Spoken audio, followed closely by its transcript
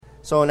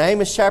So in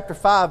Amos chapter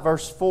 5,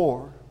 verse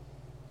 4,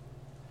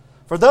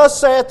 "For thus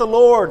saith the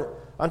Lord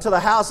unto the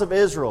house of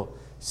Israel,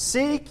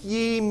 Seek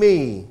ye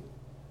me,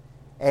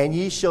 and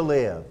ye shall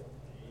live."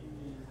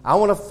 I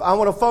want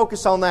to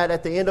focus on that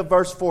at the end of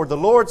verse 4. The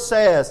Lord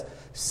says,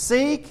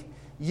 "Seek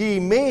ye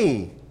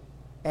me,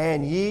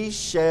 and ye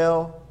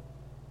shall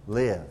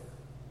live."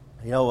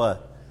 You know,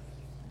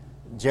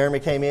 Jeremy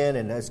came in,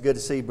 and it's good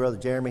to see Brother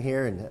Jeremy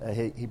here, and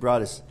he brought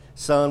his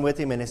son with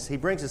him, and he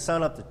brings his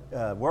son up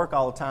to work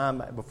all the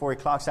time before he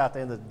clocks out at the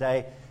end of the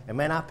day. And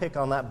man, I pick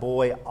on that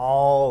boy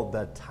all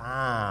the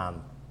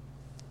time.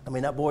 I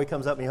mean, that boy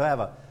comes up and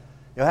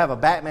he'll have a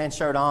Batman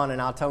shirt on,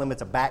 and I'll tell him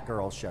it's a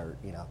Batgirl shirt,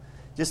 you know.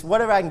 Just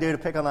whatever I can do to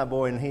pick on that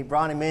boy. And he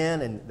brought him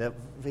in, and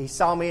he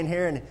saw me in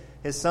here, and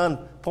his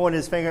son pointed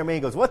his finger at me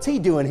and goes, "What's he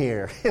doing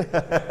here?"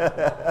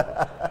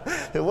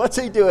 "What's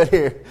he doing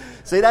here?"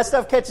 See, that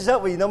stuff catches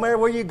up with you no matter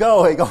where you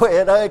go.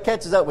 It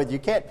catches up with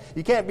you.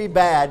 You can't be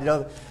bad. You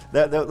know,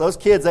 those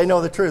kids, they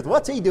know the truth.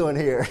 "What's he doing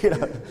here?" You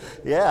know,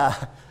 yeah.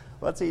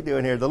 What's he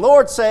doing here? The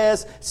Lord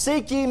says,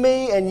 "Seek ye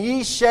me, and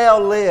ye shall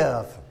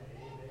live."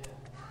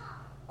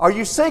 Are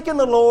you seeking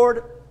the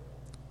Lord?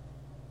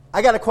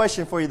 I got a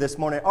question for you this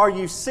morning. Are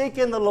you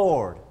seeking the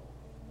Lord?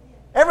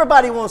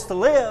 Everybody wants to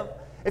live.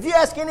 If you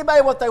ask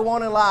anybody what they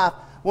want in life,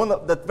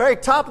 the very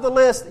top of the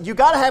list, you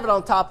got to have it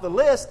on top of the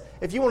list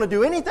if you want to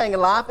do anything in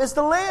life, is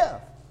to live.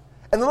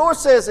 And the Lord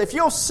says, "If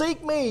you'll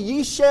seek me,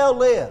 ye shall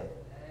live."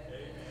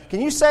 Can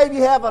you say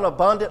you have an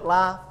abundant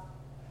life?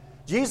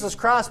 Jesus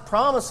Christ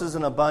promises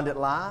an abundant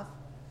life.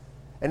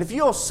 And if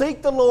you'll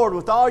seek the Lord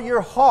with all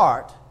your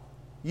heart,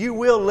 you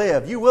will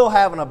live. You will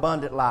have an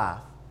abundant life.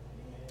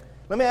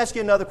 Let me ask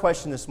you another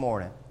question this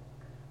morning.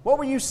 What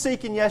were you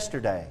seeking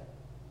yesterday?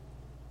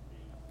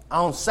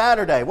 On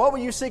Saturday, what were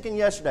you seeking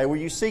yesterday? Were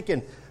you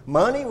seeking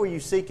money? Were you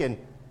seeking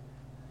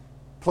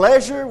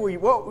pleasure? Were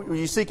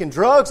you seeking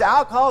drugs,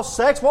 alcohol,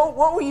 sex?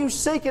 What were you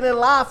seeking in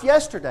life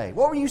yesterday?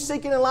 What were you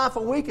seeking in life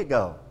a week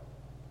ago?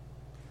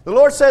 The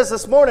Lord says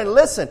this morning,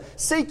 listen,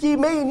 "Seek ye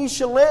me, and ye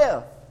shall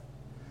live."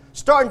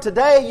 Starting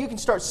today, you can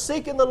start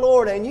seeking the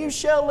Lord, and you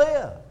shall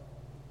live.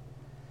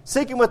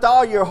 Seek Him with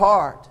all your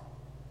heart.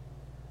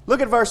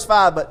 Look at verse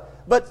 5.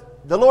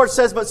 But the Lord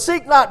says, "But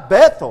seek not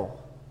Bethel."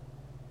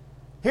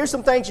 Here's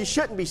some things you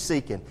shouldn't be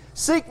seeking.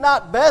 "Seek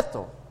not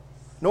Bethel,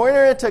 nor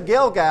enter into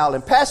Gilgal,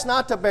 and pass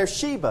not to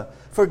Beersheba.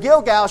 For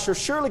Gilgal shall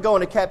surely go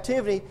into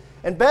captivity,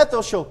 and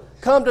Bethel shall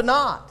come to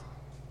naught."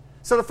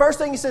 So the first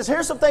thing He says,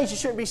 here's some things you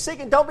shouldn't be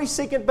seeking. Don't be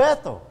seeking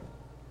Bethel.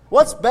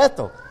 What's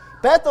Bethel?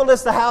 Bethel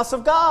is the house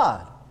of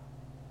God.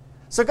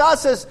 So God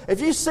says, if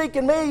you're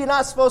seeking me, you're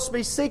not supposed to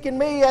be seeking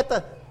me at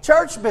the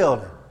church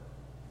building.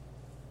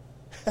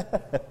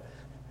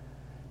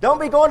 Don't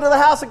be going to the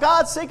house of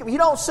God seeking. You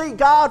don't seek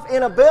God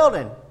in a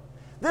building.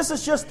 This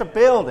is just a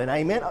building,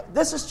 amen.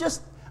 This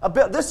just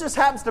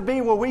happens to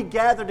be where we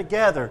gather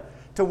together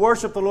to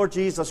worship the Lord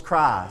Jesus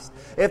Christ.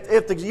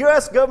 If the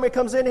U.S. government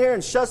comes in here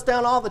and shuts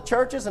down all the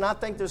churches, and I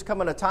think there's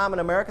coming a time in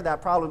America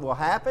that probably will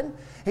happen,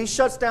 he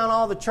shuts down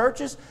all the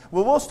churches,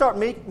 well, we'll start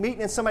meeting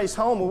in somebody's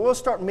home, or we'll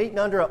start meeting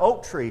under an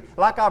oak tree,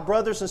 like our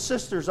brothers and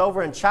sisters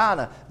over in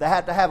China that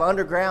had to have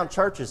underground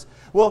churches.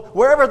 Well,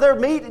 wherever they're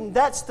meeting,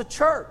 that's the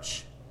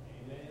church.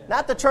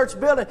 Not the church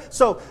building.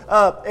 So,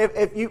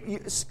 if you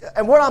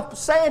and what I'm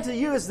saying to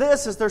you is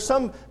this: is there's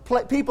some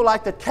people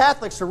like the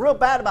Catholics are real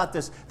bad about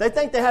this. They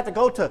think they have to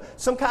go to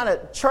some kind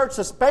of church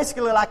that's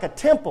basically like a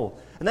temple,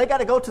 and they got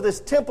to go to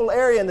this temple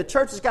area, and the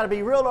church has got to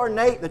be real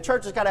ornate. The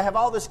church has got to have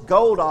all this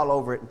gold all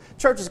over it. The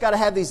church has got to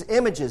have these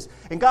images.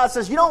 And God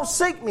says, you don't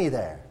seek me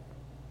there.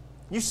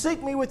 You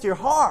seek me with your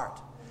heart.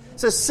 It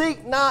says,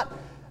 seek not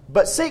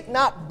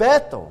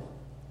Bethel,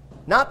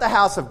 not the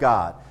house of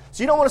God.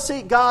 So you don't want to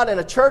seek God in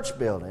a church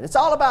building. It's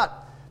all about,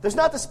 there's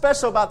nothing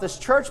special about this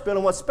church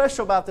building. What's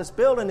special about this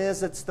building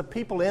is it's the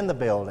people in the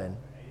building.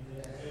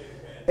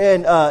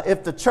 And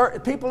if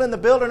the people in the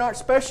building aren't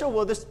special,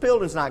 well, this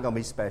building's not going to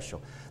be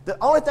special. The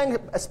only thing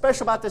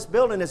special about this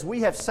building is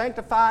we have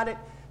sanctified it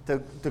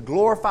to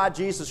glorify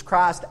Jesus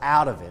Christ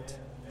out of it.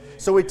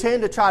 So we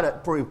tend to try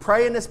to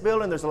pray in this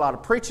building. There's a lot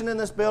of preaching in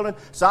this building.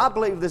 So I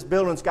believe this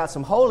building's got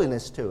some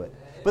holiness to it.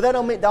 But that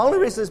don't mean the only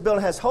reason this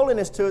building has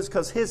holiness to it is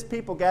because His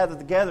people gather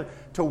together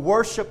to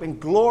worship and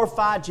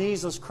glorify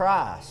Jesus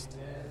Christ.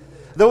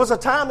 There was a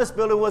time this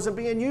building wasn't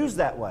being used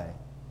that way.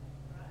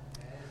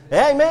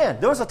 Amen.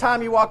 There was a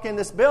time you walk in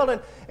this building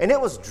and it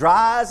was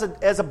dry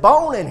as a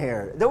bone in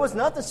here. There was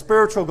nothing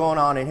spiritual going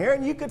on in here,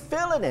 and you could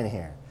feel it in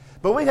here.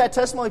 But we've had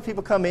testimony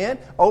people come in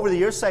over the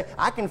years say,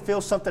 I can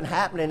feel something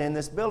happening in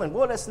this building.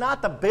 Well, it's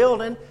not the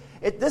building.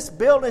 This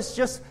building is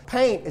just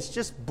paint. It's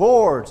just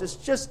boards.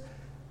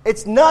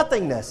 It's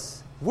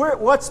nothingness.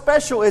 What's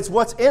special is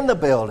what's in the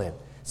building.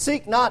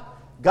 Seek not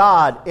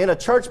God in a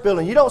church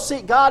building. You don't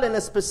seek God in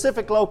a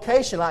specific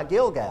location like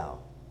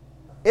Gilgal.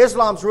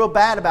 Islam's real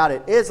bad about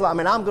it.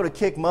 I'm going to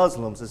kick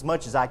Muslims as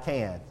much as I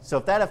can. So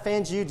if that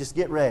offends you, just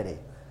get ready.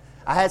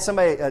 I had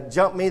somebody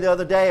jump me the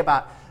other day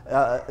about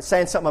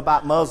saying something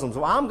about Muslims.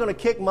 Well, I'm going to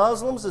kick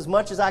Muslims as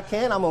much as I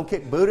can. I'm going to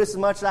kick Buddhists as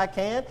much as I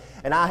can.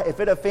 And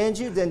if it offends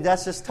you, then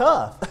that's just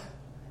tough.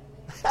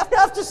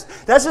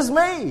 That's just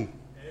me.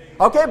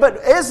 Okay, but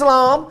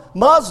Islam,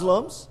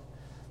 Muslims,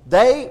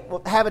 they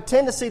have a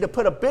tendency to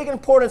put a big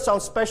importance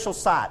on special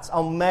sites,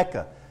 on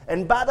Mecca.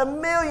 And by the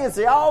millions,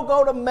 they all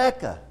go to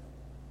Mecca.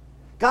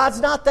 God's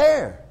not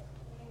there.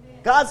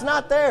 God's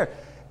not there.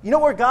 You know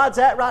where God's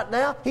at right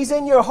now? He's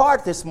in your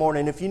heart this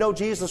morning. If you know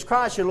Jesus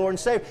Christ, your Lord and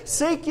Savior,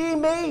 seek ye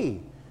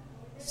me.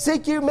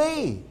 Seek you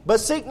me. But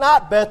seek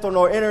not Bethel,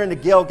 nor enter into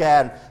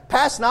Gilgad.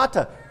 Pass not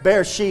to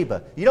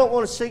Beersheba. You don't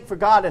want to seek for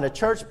God in a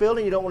church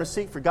building. You don't want to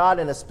seek for God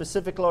in a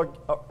specific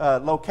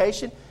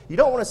location. You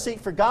don't want to seek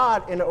for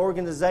God in an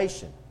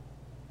organization.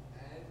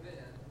 Amen.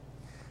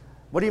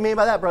 What do you mean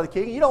by that, Brother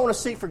Keegan? You don't want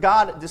to seek for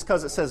God just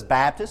because it says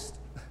Baptist.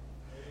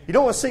 You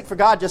don't want to seek for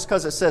God just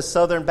because it says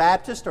Southern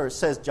Baptist, or it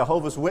says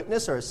Jehovah's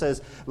Witness, or it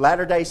says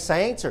Latter-day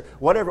Saints, or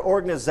whatever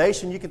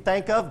organization you can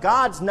think of.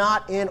 God's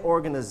not in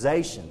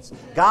organizations.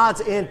 God's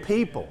in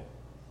people.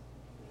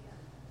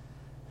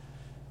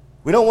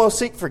 We don't want to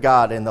seek for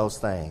God in those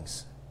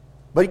things.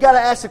 But you got to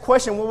ask the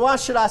question, well, why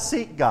should I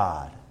seek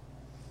God?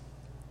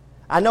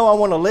 I know I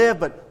want to live,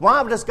 but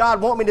why does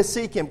God want me to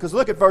seek Him? Because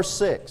look at verse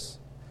 6.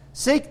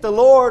 Seek the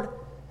Lord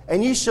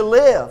and ye shall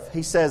live,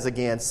 he says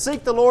again.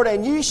 Seek the Lord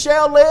and ye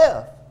shall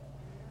live,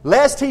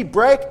 lest He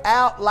break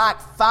out like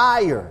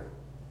fire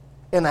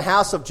in the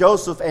house of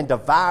Joseph and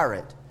devour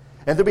it,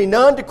 and there be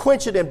none to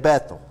quench it in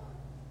Bethel.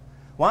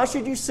 Why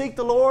should you seek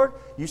the Lord?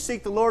 You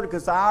seek the Lord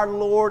because our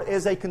Lord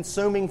is a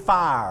consuming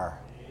fire.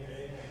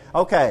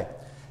 Okay,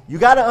 you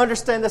got to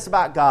understand this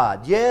about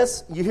God.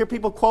 Yes, you hear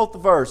people quote the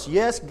verse,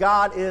 yes,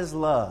 God is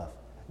love.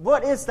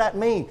 What does that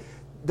mean?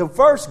 The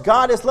verse,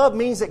 God is love,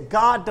 means that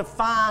God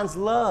defines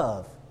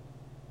love.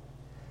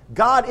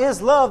 God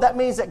is love, that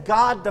means that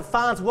God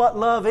defines what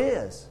love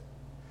is.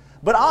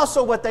 But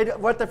also what they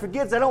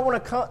forget is they don't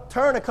want to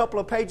turn a couple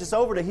of pages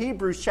over to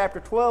Hebrews chapter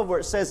 12 where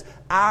it says,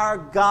 our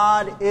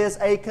God is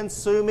a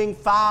consuming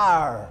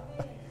fire.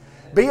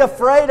 Be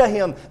afraid of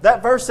Him.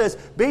 That verse says,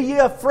 be ye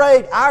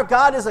afraid, our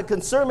God is a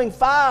consuming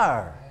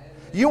fire.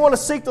 You want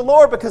to seek the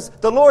Lord because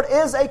the Lord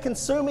is a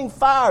consuming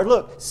fire.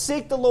 Look,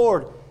 seek the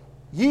Lord,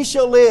 ye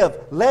shall live,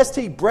 lest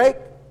He break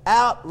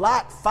out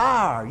like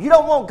fire. You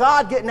don't want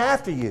God getting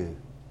after you.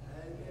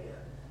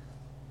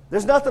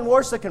 There's nothing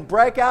worse that can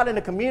break out in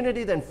a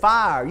community than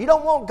fire. You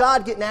don't want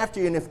God getting after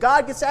you. And if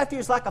God gets after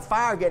you, it's like a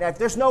fire getting after you.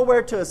 There's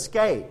nowhere to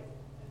escape.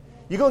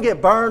 You're going to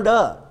get burned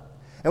up.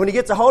 And when He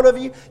gets a hold of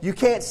you, you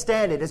can't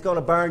stand it. It's going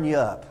to burn you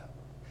up.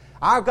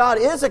 Our God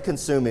is a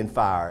consuming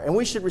fire. And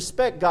we should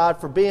respect God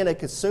for being a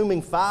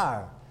consuming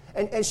fire.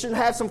 And should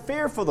have some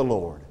fear for the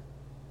Lord.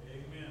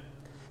 Amen.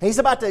 And He's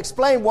about to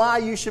explain why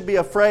you should be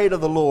afraid of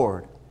the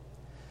Lord.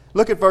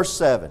 Look at verse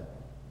 7.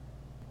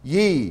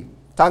 Ye,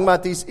 talking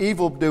about these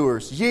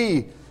evildoers,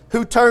 ye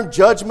who turn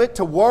judgment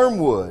to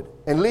wormwood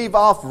and leave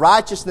off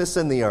righteousness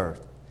in the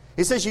earth.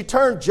 He says you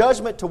turn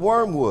judgment to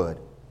wormwood.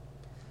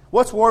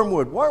 What's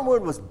wormwood?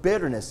 Wormwood was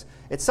bitterness.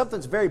 It's something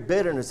that's very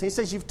bitterness. He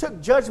says you've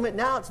took judgment,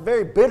 now it's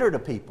very bitter to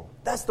people.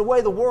 That's the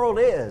way the world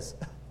is.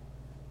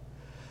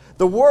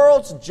 The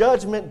world's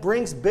judgment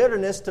brings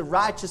bitterness to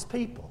righteous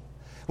people.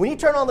 When you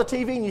turn on the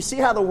TV and you see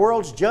how the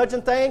world's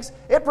judging things,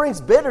 it brings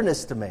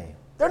bitterness to me.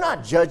 They're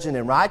not judging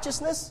in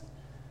righteousness.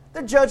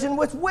 They're judging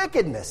with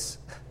wickedness.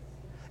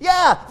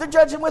 Yeah, they're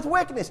judging with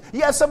wickedness.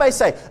 You have somebody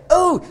say,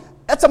 oh,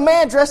 that's a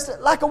man dressed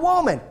like a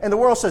woman. And the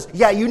world says,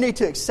 yeah, you need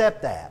to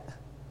accept that.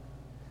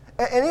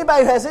 And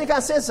anybody who has any kind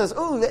of sense says,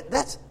 ooh,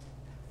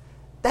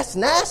 that's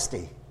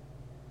nasty.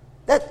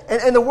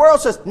 And the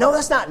world says, no,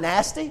 that's not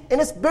nasty. And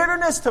it's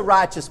bitterness to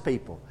righteous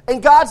people.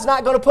 And God's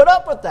not going to put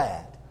up with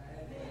that.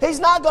 He's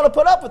not going to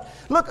put up with.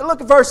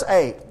 Look at verse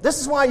 8.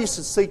 This is why you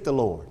should seek the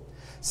Lord.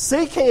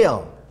 Seek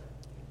Him,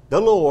 the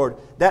Lord,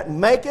 that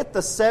maketh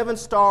the seven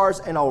stars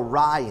in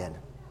Orion.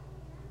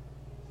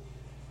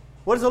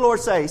 What does the Lord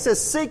say? He says,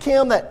 seek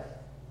Him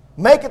that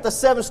maketh the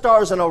seven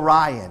stars in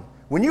Orion.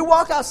 When you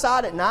walk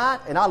outside at night,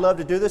 and I love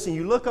to do this, and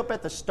you look up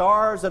at the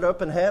stars that are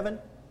up in heaven,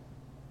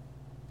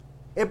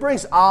 it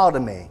brings awe to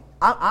me.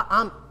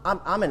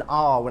 I'm in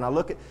awe when I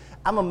look at.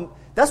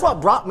 That's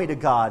what brought me to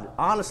God.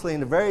 Honestly,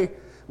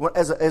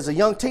 as a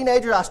young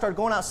teenager, I started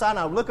going outside and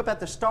I would look up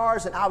at the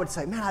stars and I would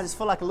say, man, I just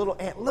feel like a little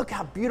ant. Look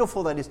how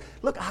beautiful that is.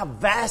 Look how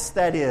vast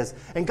that is.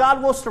 And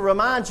God wants to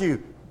remind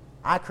you,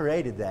 I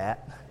created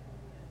that.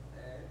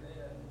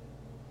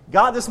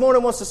 God this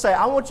morning wants to say,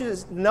 I want you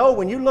to know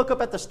when you look up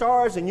at the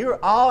stars and you're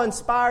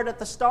awe-inspired at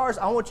the stars,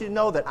 I want you to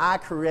know that I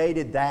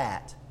created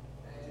that.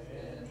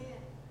 Amen.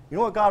 You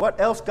know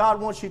what else God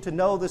wants you to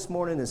know this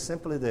morning is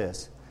simply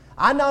this.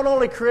 I not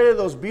only created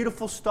those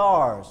beautiful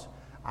stars,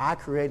 I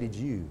created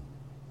you.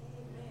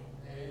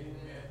 Amen.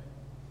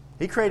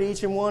 He created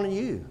each and one of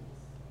you.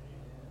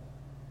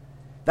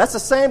 That's the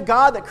same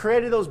God that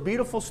created those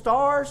beautiful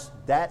stars.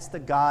 That's the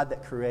God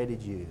that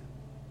created you.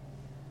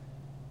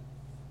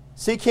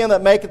 Seek Him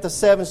that maketh the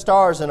seven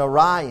stars in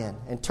Orion,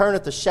 and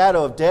turneth the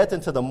shadow of death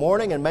into the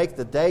morning, and maketh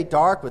the day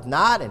dark with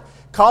night, and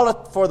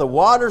calleth for the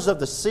waters of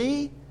the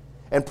sea,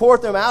 and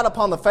poureth them out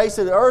upon the face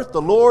of the earth.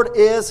 The Lord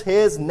is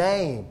His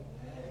name.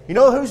 You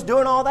know who's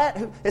doing all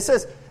that? It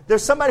says,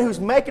 There's somebody who's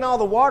making all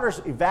the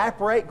waters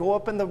evaporate, go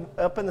up in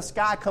the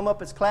sky, come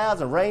up as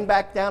clouds, and rain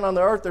back down on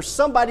the earth. There's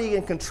somebody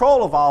in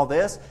control of all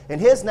this, and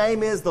His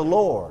name is the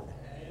Lord.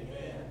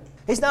 Amen.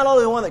 He's not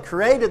only the one that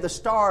created the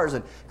stars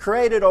and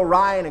created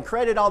Orion and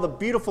created all the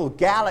beautiful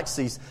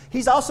galaxies.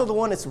 He's also the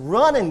one that's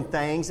running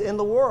things in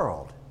the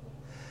world.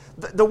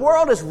 The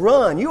world is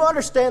run. You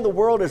understand the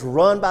world is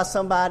run by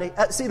somebody?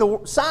 See, the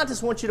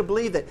scientists want you to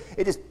believe that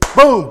it just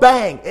boom,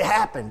 bang, it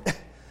happened.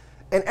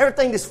 And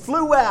everything just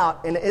flew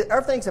out, and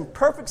everything's in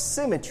perfect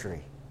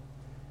symmetry.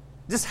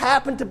 Just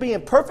happened to be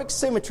in perfect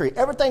symmetry.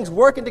 Everything's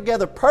working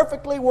together,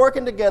 perfectly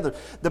working together.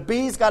 The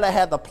bees got to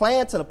have the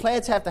plants, and the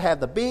plants have to have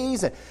the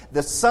bees, and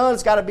the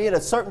sun's got to be at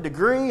a certain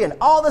degree, and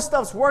all this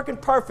stuff's working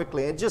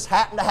perfectly. It just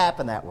happened to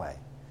happen that way.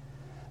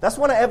 That's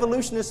what an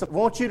evolutionist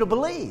wants you to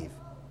believe.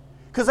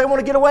 Because they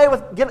want to get away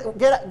with,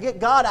 get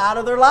God out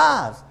of their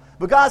lives.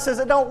 But God says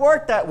it don't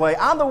work that way.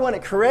 I'm the one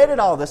that created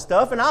all this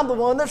stuff, and I'm the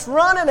one that's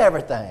running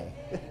everything.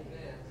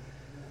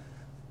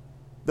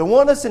 The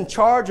one that's in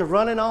charge of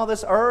running all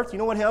this earth, you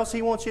know what else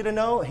He wants you to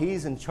know?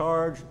 He's in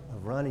charge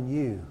of running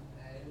you.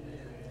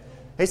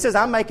 He says,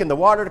 I'm making the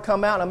water to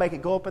come out, I make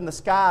it go up in the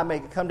sky, I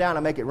make it come down,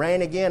 I make it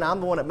rain again. I'm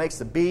the one that makes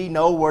the bee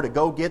know where to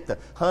go get the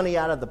honey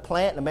out of the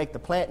plant and make the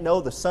plant know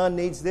the sun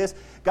needs this.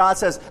 God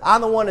says, I'm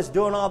the one that's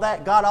doing all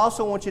that. God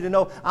also wants you to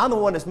know, I'm the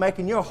one that's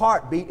making your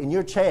heart beat in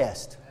your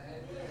chest.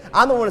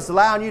 I'm the one that's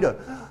allowing you to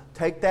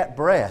take that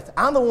breath.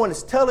 I'm the one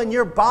that's telling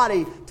your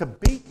body to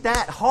beat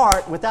that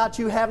heart without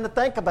you having to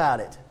think about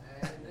it.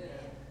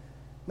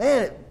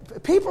 Man,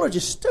 people are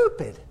just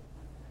stupid.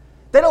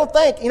 They don't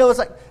think, it's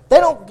like they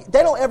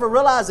don't ever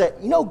realize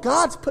that,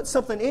 God's put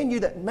something in you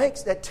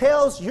that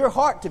tells your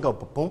heart to go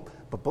boom,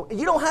 boom.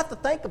 You don't have to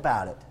think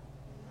about it.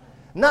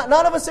 None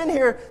of us in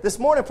here this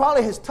morning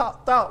probably has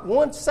thought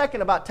 1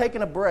 second about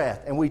taking a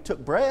breath, and we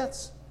took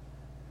breaths.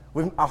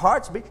 Our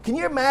hearts beat. Can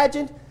you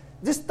imagine?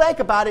 Just think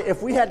about it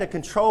if we had to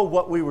control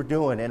what we were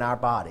doing in our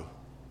body.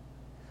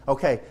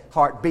 Okay,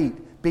 heart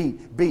beat,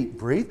 beat, beat,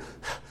 breathe,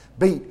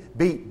 beat,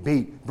 beat,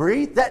 beat,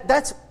 breathe.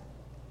 That's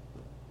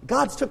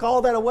God's took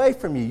all that away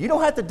from you. You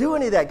don't have to do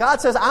any of that.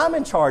 God says, I'm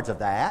in charge of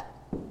that.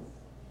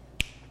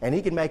 And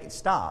He can make it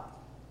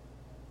stop.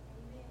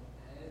 Amen.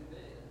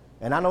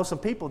 And I know some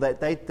people that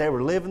they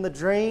were living the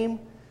dream.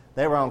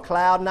 They were on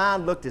cloud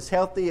 9, looked as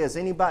healthy as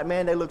anybody.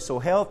 Man, they looked so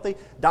healthy.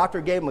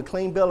 Doctor gave them a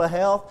clean bill of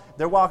health.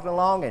 They're walking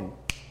along and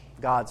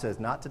God says,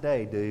 not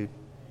today, dude.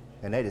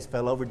 And they just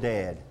fell over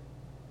dead.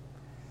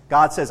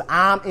 God says,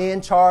 I'm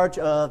in charge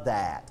of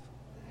that.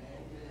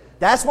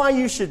 That's why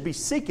you should be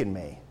seeking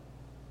me.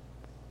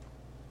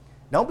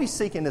 Don't be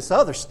seeking this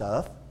other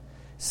stuff.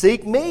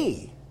 Seek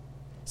me.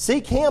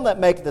 Seek Him that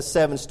maketh the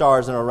 7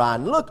 stars in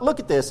Orion. Look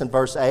at this in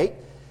verse 8.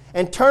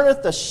 And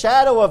turneth the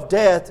shadow of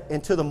death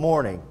into the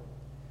morning.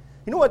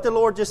 You know what the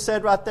Lord just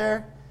said right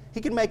there?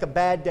 He can make a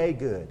bad day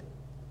good.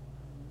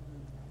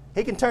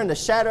 He can turn the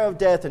shadow of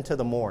death into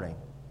the morning.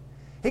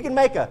 He can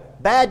make a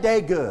bad day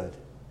good.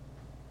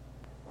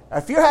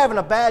 If you're having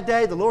a bad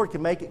day, the Lord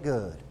can make it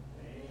good.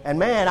 And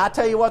man, I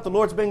tell you what, the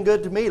Lord's been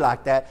good to me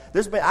like that.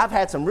 I've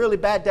had some really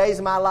bad days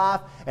in my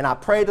life, and I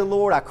pray to the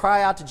Lord. I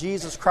cry out to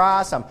Jesus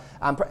Christ.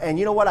 And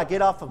you know what? I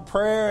get off of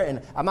prayer,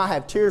 and I might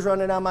have tears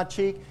running down my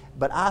cheek,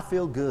 but I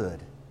feel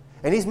good.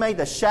 And He's made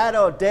the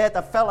shadow of death.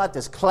 I felt like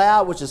this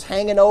cloud which is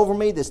hanging over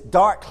me, this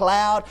dark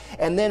cloud.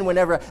 And then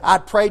whenever I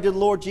prayed to the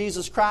Lord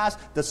Jesus Christ,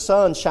 the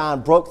sunshine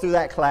broke through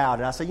that cloud.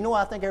 And I said, you know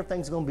what? I think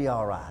everything's going to be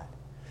all right.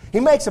 He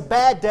makes a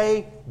bad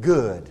day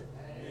good.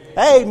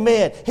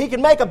 Amen. He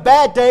can make a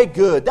bad day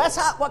good. That's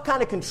what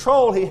kind of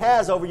control He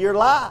has over your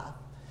life.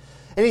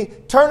 And He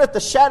turneth the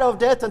shadow of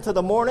death into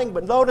the morning.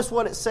 But notice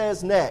what it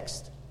says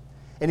next.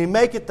 And He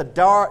maketh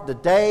the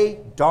day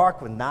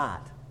dark with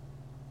night.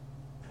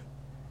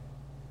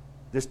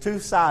 There's 2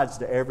 sides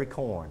to every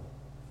coin.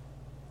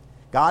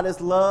 God is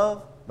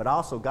love, but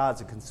also God's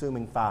a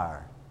consuming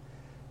fire.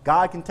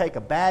 God can take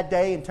a bad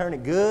day and turn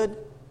it good,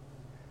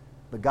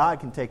 but God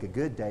can take a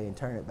good day and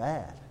turn it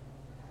bad.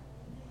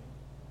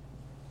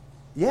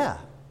 Yeah.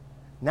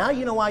 Now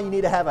you know why you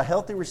need to have a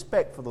healthy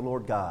respect for the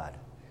Lord God.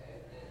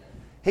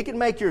 He can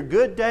make your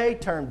good day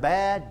turn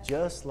bad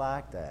just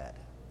like that.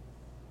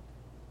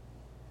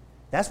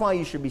 That's why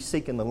you should be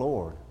seeking the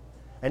Lord.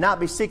 And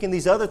not be seeking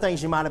these other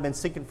things you might have been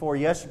seeking for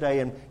yesterday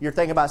and you're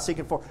thinking about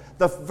seeking for.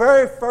 The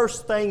very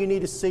first thing you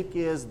need to seek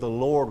is the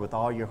Lord with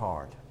all your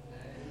heart.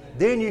 Amen.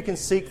 Then you can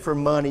seek for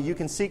money. You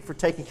can seek for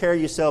taking care of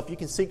yourself. You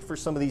can seek for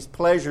some of these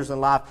pleasures in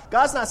life.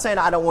 God's not saying,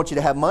 I don't want you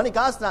to have money.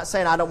 God's not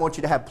saying, I don't want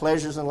you to have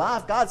pleasures in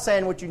life. God's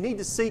saying what you need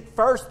to seek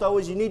first, though,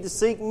 is you need to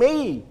seek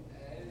me.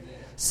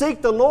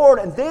 Seek the Lord,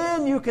 and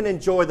then you can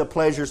enjoy the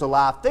pleasures of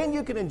life. Then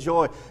you can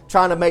enjoy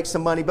trying to make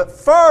some money. But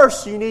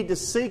first, you need to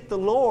seek the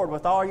Lord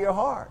with all your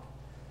heart.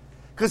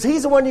 Because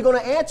He's the one you're going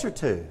to answer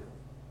to.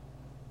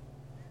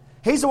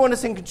 He's the one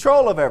that's in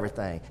control of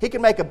everything. He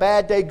can make a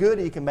bad day good,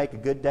 or He can make a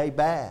good day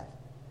bad.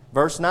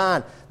 Verse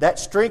 9, that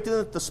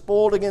strengtheneth the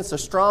spoiled against the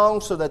strong,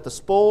 so that the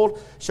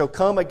spoiled shall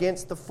come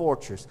against the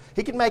fortress.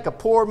 He can make a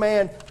poor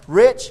man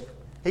rich.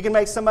 He can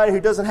make somebody who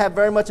doesn't have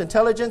very much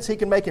intelligence. He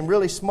can make him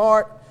really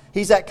smart.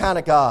 He's that kind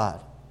of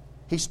God.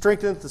 He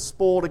strengtheneth the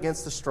spoiled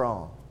against the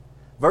strong.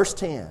 Verse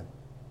 10.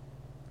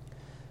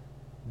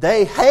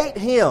 They hate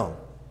him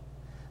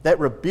that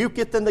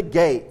rebuketh in the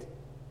gate.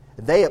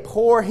 They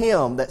abhor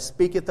him that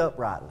speaketh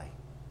uprightly.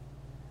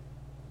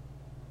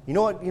 You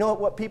know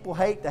what people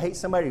hate? They hate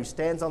somebody who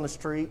stands on the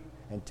street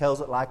and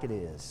tells it like it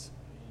is.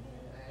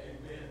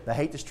 Amen. They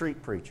hate the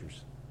street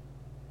preachers.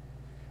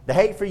 They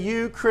hate for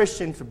you,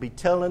 Christians, to be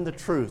telling the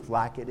truth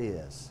like it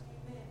is.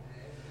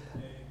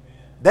 Amen.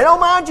 They don't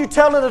mind you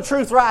telling the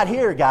truth right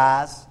here,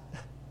 guys.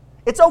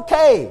 It's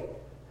okay.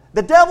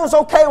 The devil's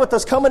okay with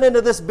us coming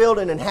into this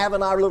building and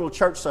having our little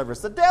church service.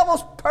 The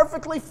devil's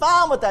perfectly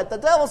fine with that. The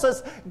devil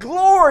says,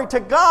 glory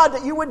to God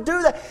that you would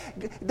do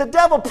that. The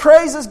devil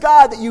praises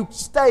God that you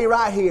stay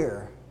right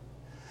here.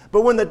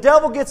 But when the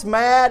devil gets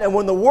mad and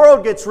when the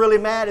world gets really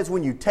mad is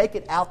when you take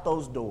it out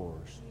those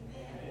doors.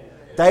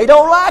 They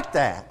don't like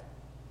that.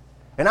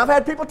 And I've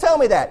had people tell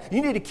me that.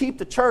 You need to keep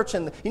the church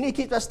and you need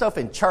to keep that stuff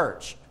in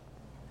church.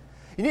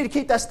 You need to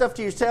keep that stuff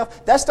to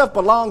yourself. That stuff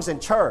belongs in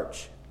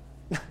church.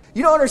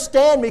 You don't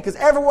understand me because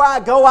everywhere I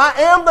go, I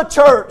am the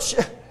church.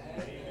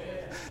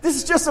 This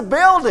is just a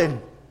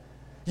building.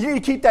 You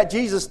need to keep that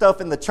Jesus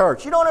stuff in the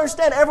church. You don't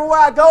understand. Everywhere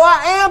I go,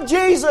 I am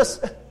Jesus.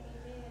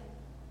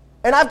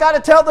 And I've got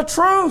to tell the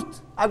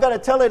truth. I've got to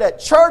tell it at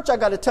church.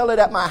 I've got to tell it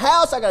at my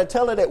house. I've got to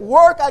tell it at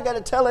work. I've got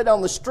to tell it on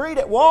the street,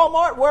 at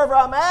Walmart, wherever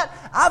I'm at.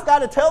 I've got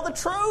to tell the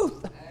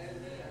truth.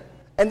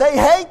 And they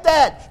hate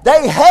that.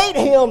 They hate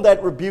him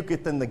that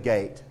rebuketh in the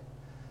gate.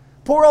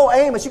 Poor old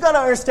Amos. You got to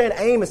understand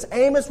Amos.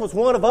 Amos was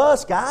one of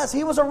us, guys.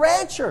 He was a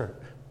rancher.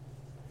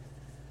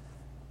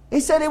 He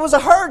said he was a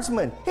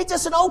herdsman. He's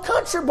just an old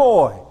country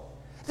boy.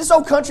 This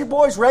old country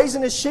boy's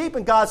raising his sheep,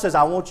 and God says,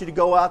 I want you to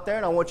go out there,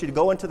 and I want you to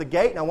go into the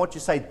gate, and I want you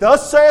to say,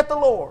 thus saith the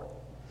Lord.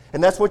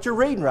 And that's what you're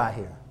reading right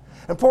here.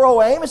 And poor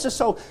old Amos is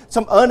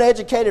some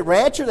uneducated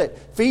rancher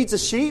that feeds the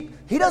sheep.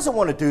 He doesn't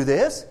want to do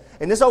this.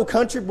 And this old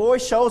country boy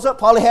shows up,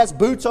 probably has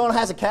boots on,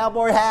 has a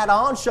cowboy hat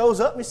on, shows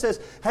up and he says,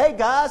 hey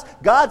guys,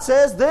 God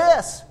says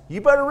this.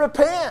 You better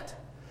repent.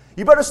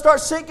 You better start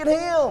seeking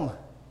Him.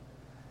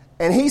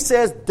 And he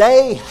says,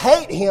 they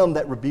hate him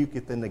that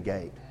rebuketh in the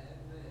gate.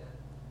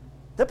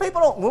 The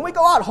people don't, when we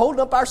go out holding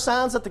up our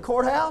signs at the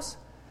courthouse,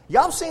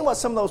 y'all seen what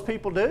some of those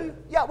people do?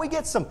 Yeah, we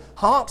get some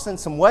honks and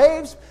some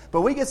waves,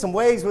 but we get some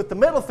waves with the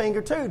middle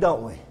finger too,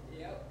 don't we?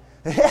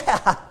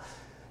 Yep.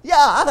 Yeah,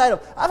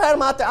 I've had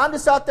them out there. I'm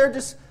just out there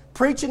just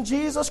preaching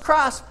Jesus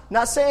Christ,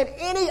 not saying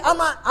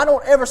I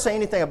don't ever say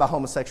anything about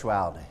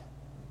homosexuality.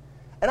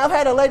 And I've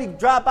had a lady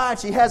drive by and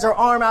she has her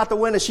arm out the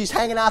window, she's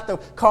hanging out the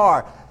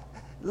car.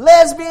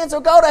 Lesbians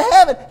will go to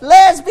heaven.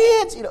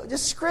 Lesbians,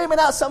 just screaming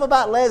out something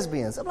about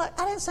lesbians. I'm like,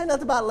 I didn't say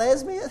nothing about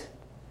lesbians.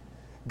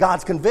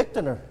 God's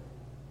convicting her.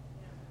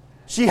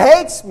 She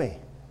hates me.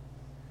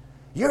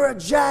 You're a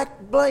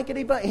jack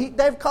blankety blank.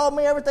 They've called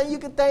me everything you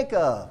can think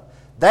of.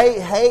 They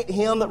hate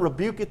him that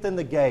rebuketh in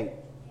the gate.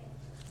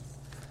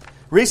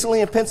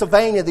 Recently in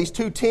Pennsylvania, these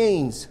two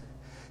teenagers,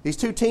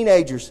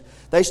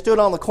 they stood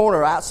on the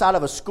corner outside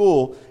of a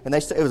school, and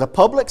it was a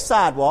public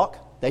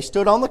sidewalk. They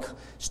stood on the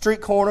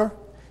street corner.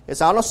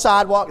 It's on a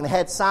sidewalk, and they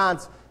had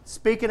signs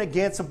speaking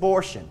against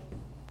abortion.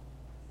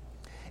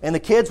 And the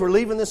kids were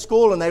leaving the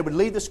school, and they would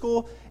leave the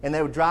school, and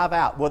they would drive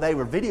out. Well, they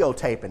were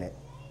videotaping it.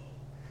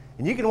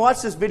 And you can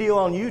watch this video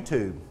on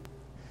YouTube.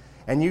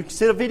 And you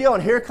see the video,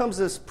 and here comes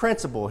this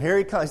principal. Here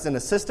he comes. He's an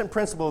assistant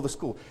principal of the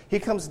school. He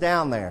comes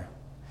down there.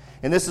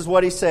 And this is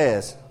what he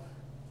says.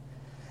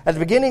 At the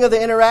beginning of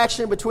the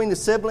interaction between the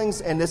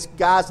siblings, and this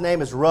guy's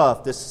name is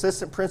Ruff, this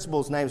assistant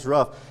principal's name is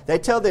Ruff, they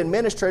tell the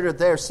administrator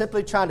they're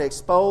simply trying to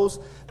expose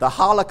the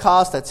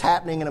Holocaust that's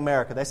happening in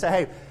America. They say,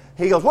 hey,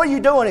 he goes, what are you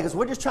doing? He goes,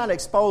 we're just trying to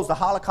expose the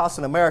Holocaust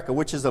in America,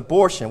 which is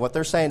abortion. What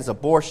they're saying is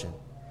abortion.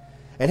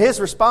 And his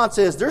response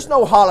is, there's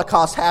no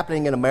Holocaust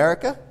happening in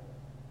America.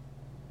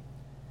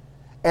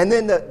 And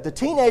then the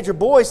teenager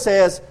boy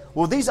says,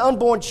 well, these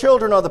unborn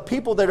children are the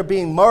people that are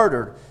being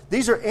murdered.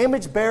 These are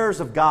image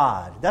bearers of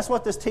God. That's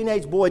what this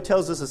teenage boy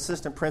tells his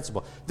assistant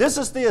principal. This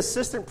is the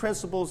assistant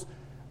principal's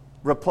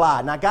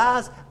reply. Now,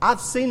 guys, I've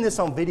seen this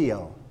on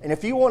video. And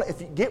if you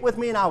get with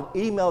me and I'll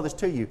email this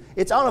to you,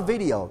 it's on a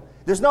video.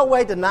 There's no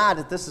way to deny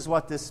that this is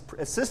what this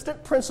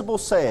assistant principal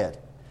said.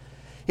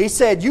 He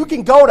said, you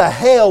can go to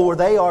hell where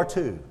they are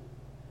too.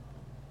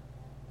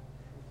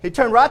 He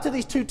turned right to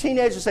these two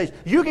teenagers and says,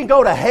 you can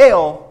go to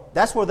hell,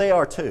 that's where they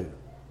are too.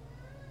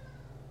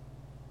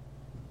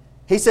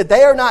 He said,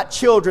 they are not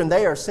children,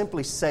 they are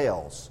simply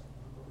cells.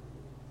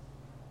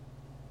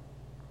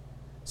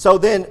 So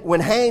then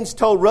when Haynes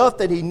told Ruff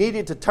that he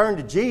needed to turn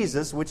to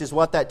Jesus, which is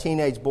what that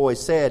teenage boy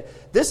said,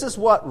 this is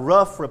what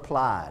Ruff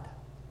replied.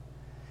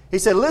 He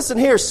said, listen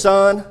here,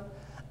 son,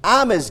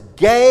 I'm as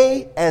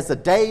gay as the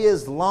day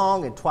is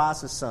long and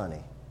twice as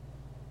sunny.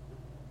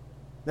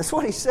 That's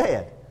what he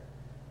said.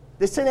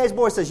 This teenage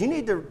boy says, you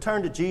need to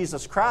turn to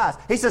Jesus Christ.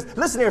 He says,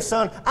 listen here,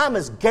 son, I'm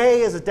as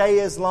gay as the day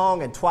is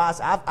long and twice.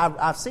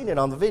 I've seen it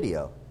on the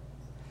video.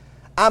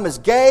 I'm as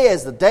gay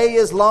as the day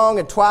is long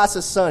and twice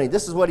as sunny.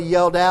 This is what he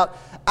yelled out.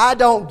 I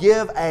don't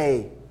give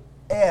a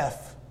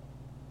F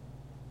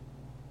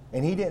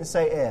And he didn't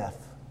say F.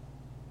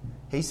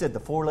 He said the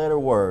 4-letter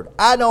word.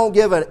 I don't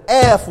give an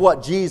F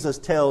what Jesus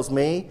tells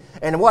me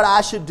and what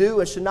I should do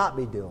and should not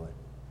be doing.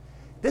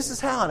 This is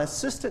how an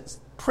assistant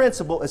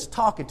principal is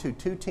talking to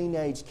 2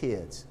 teenage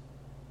kids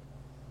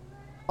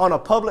on a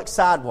public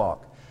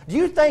sidewalk. Do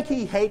you think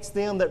he hates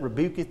them that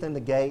rebuketh in the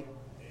gate?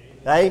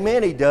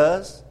 Amen, he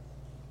does.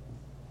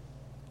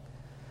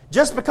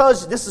 Just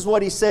because, this is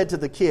what he said to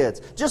the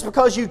kids, just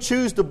because you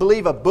choose to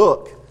believe a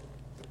book,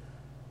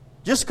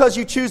 just because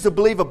you choose to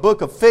believe a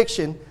book of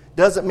fiction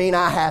doesn't mean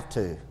I have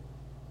to.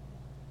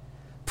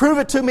 Prove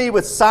it to me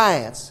with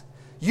science.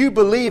 You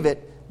believe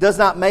it does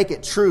not make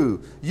it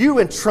true. You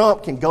and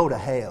Trump can go to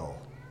hell.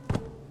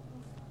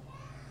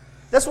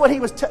 That's what he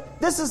was.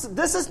 This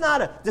is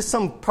not just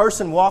some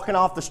person walking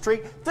off the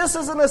street. This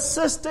is an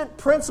assistant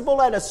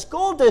principal at a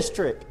school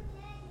district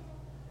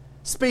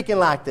speaking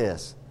like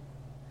this.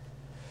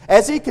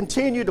 As he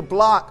continued to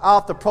block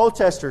off the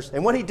protesters,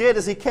 and what he did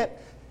is he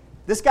kept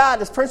this guy,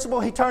 this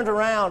principal. He turned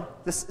around,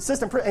 this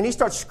assistant, and he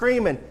starts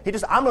screaming.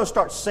 I'm going to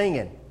start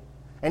singing,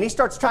 and he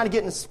starts trying to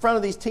get in front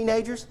of these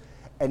teenagers,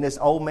 and this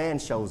old man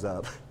shows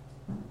up.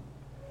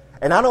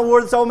 And I don't know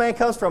where this old man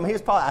comes from. He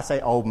was probably, I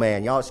say old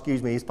man. Y'all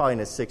excuse me. He's probably in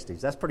his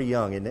 60s. That's pretty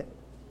young, isn't it?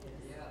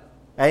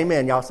 Yeah.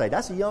 Amen. Y'all say,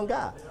 that's a young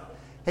guy. Yeah.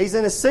 He's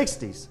in his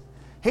 60s.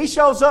 He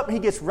shows up and he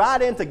gets right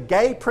into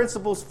gay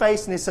principal's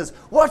face and he says,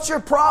 what's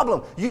your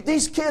problem?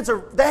 These kids,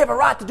 they have a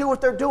right to do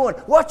what they're doing.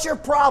 What's your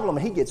problem?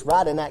 And he gets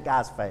right in that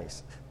guy's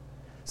face.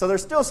 So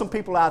there's still some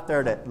people out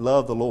there that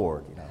love the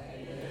Lord. You know.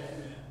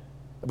 Amen.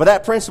 But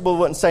that principal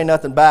wouldn't say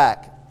nothing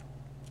back.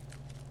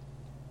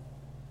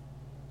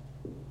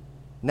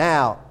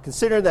 Now,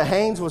 considering that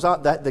Haynes was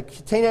on, that the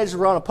teenagers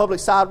were on a public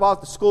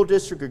sidewalk, the school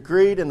district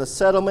agreed in the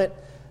settlement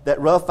that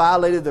Ruff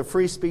violated their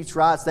free speech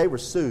rights. They were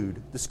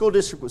sued. The school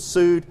district was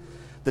sued.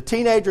 The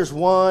teenagers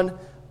won.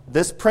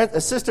 This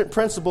assistant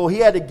principal, he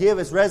had to give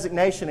his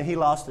resignation and he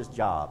lost his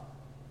job.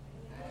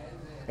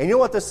 And you know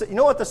what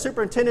the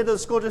superintendent of the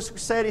school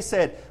district said? He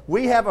said,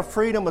 we have a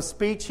freedom of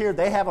speech here.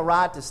 They have a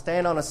right to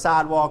stand on a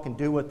sidewalk and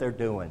do what they're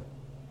doing.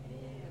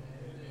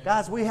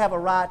 Guys, we have a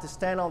right to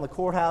stand on the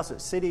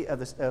courthouse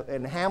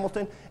in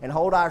Hamilton and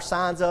hold our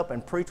signs up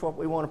and preach what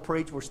we want to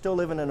preach. We're still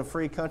living in a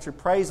free country.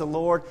 Praise the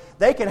Lord.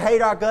 They can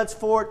hate our guts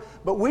for it,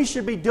 but we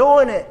should be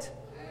doing it.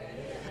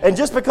 Amen. And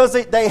just because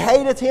they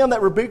hateth him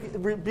that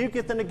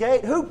rebuketh in the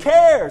gate, who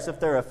cares if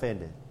they're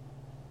offended?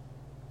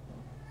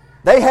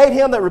 They hate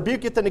him that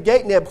rebuketh in the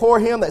gate, and they abhor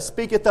him that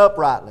speaketh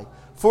uprightly.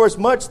 For as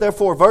much,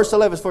 therefore, verse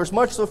 11, for as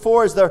much,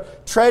 therefore, as their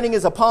trading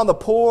is upon the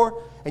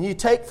poor, and you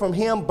take from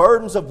him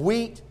burdens of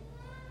wheat,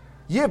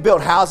 you have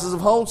built houses of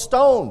hewn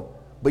stone,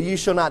 but you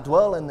shall not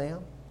dwell in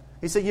them.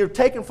 He said, you're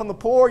taking from the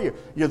poor.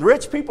 The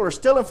rich people are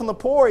stealing from the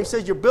poor. He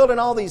says, you're building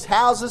all these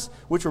houses,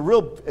 which are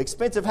real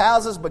expensive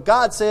houses, but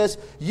God says,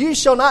 you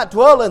shall not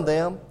dwell in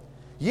them.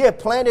 Ye have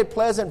planted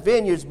pleasant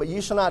vineyards, but you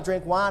shall not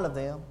drink wine of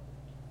them.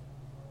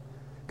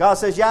 God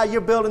says, yeah, you're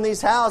building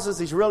these houses,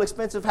 these real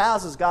expensive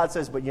houses. God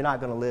says, but you're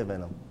not going to live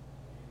in them.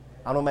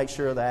 I'm going to make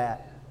sure of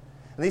that.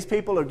 And these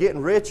people are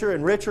getting richer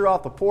and richer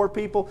off the poor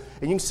people.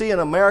 And you can see in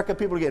America,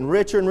 people are getting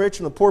richer and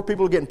richer, and the poor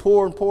people are getting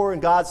poorer and poorer.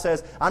 And God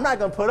says, I'm not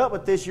going to put up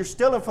with this. You're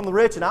stealing from the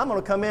rich, and I'm going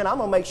to come in. I'm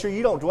going to make sure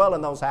you don't dwell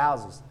in those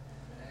houses.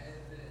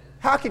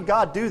 How can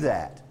God do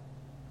that?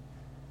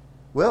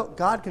 Well,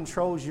 God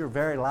controls your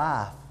very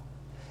life.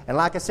 And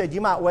like I said,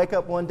 you might wake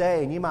up one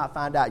day and you might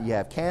find out you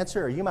have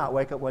cancer, or you might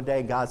wake up one day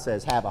and God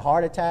says, have a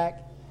heart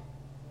attack.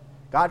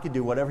 God can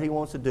do whatever He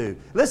wants to do.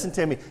 Listen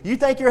to me. You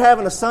think you're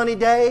having a sunny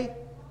day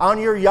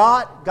on your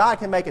yacht? God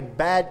can make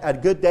a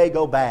good day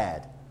go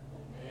bad.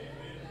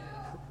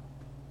 Amen.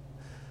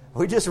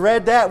 We just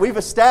read that. We've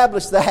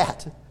established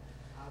that.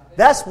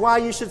 That's why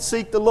you should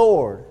seek the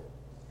Lord.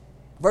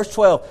 Verse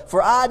 12,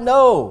 for I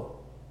know,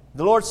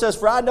 the Lord says,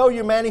 for I know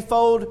your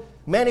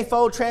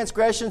manifold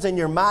transgressions and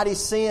your mighty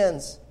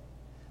sins.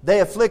 They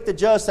afflict the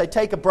just, they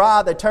take a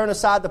bribe, they turn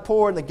aside the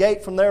poor and the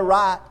gate from their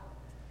right.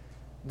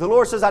 The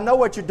Lord says, I know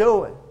what you're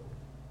doing.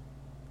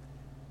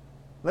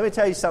 Let me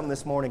tell you something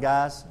this morning,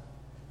 guys.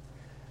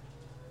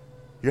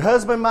 Your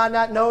husband might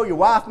not know, your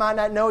wife might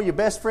not know, your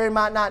best friend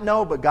might not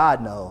know, but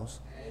God knows.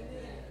 Amen.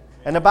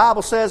 And the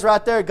Bible says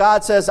right there,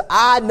 God says,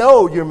 I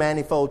know your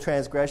manifold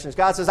transgressions.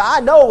 God says, I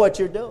know what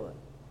you're doing.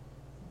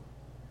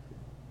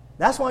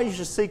 That's why you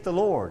should seek the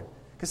Lord.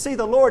 Because see,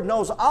 the Lord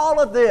knows all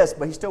of this,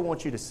 but He still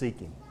wants you to seek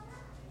Him.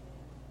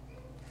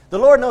 The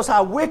Lord knows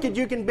how wicked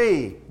you can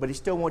be, but He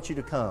still wants you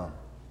to come.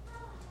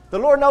 The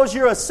Lord knows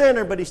you're a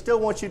sinner, but He still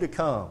wants you to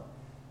come.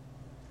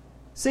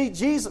 See,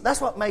 Jesus, that's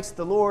what makes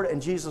the Lord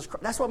and Jesus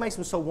Christ, that's what makes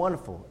Him so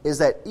wonderful, is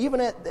that even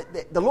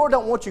the Lord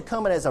don't want you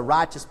coming as a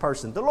righteous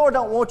person. The Lord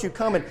don't want you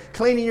coming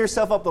cleaning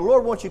yourself up. The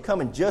Lord wants you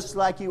coming just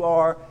like you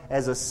are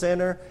as a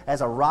sinner, as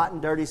a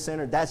rotten, dirty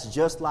sinner. That's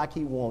just like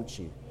He wants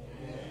you.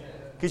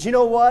 Because you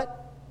know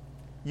what?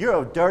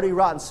 You're a dirty,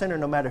 rotten sinner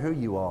no matter who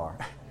you are.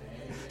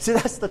 See,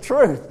 that's the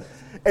truth.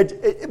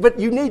 But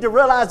you need to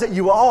realize that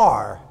you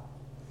are.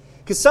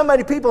 Because so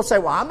many people say,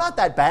 well, I'm not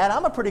that bad.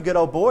 I'm a pretty good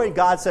old boy. And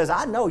God says,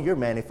 I know your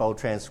manifold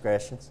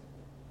transgressions.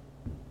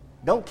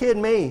 Don't kid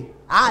me.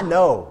 I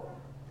know.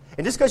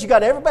 And just because you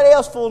got everybody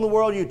else fooling the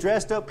world, you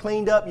dressed up,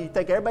 cleaned up, you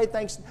think everybody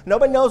thinks,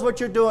 nobody knows what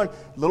you're doing,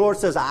 the Lord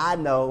says, I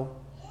know.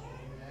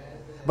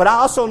 But I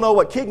also know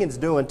what Keegan's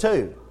doing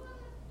too.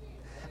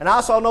 And I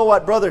also know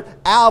what Brother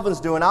Alvin's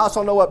doing. I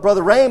also know what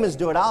Brother Raymond's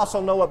doing. I also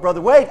know what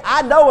Brother Wade,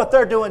 I know what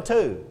they're doing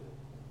too.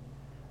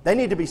 They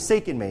need to be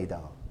seeking me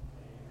though.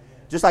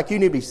 Just like you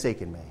need to be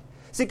seeking me.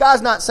 See,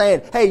 God's not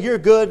saying, hey, you're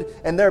good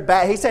and they're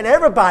bad. He's saying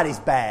everybody's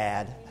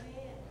bad.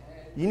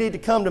 You need to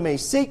come to me,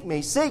 seek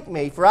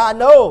me, for I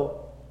know.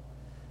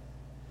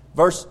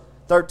 Verse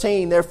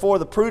 13, therefore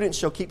the prudent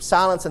shall keep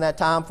silence in that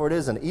time, for it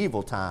is an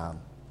evil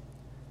time.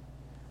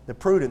 The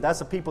prudent, that's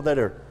the people that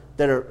are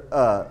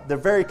they're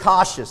very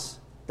cautious.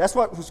 That's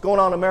what's going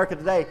on in America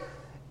today.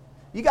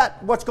 You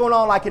got what's going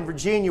on like in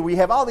Virginia, where you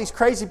have all these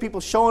crazy people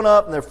showing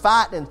up and they're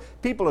fighting and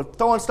people are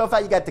throwing stuff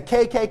out. You got the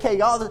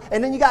KKK, all this,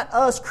 and then you got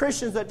us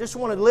Christians that just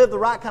want to live the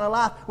right kind of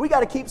life. We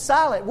got to keep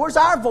silent. Where's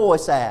our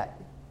voice at?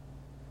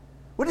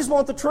 We just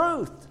want the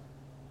truth.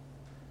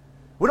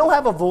 We don't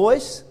have a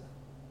voice.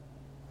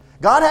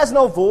 God has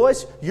no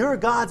voice. You're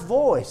God's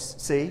voice,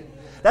 see?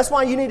 That's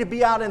why you need to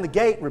be out in the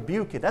gate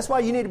rebuking. That's why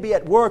you need to be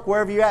at work,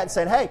 wherever you're at, and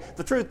saying, hey,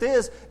 the truth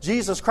is,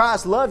 Jesus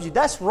Christ loves you.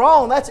 That's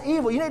wrong. That's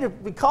evil. You need to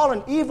be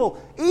calling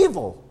evil,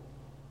 evil.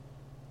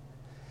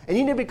 And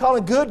you need to be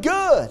calling good,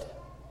 good.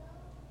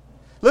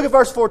 Look at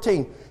verse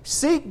 14.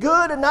 Seek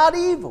good and not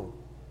evil.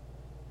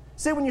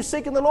 See, when you're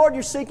seeking the Lord,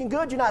 you're seeking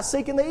good. You're not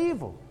seeking the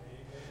evil.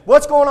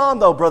 What's going on,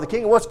 though, Brother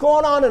King? What's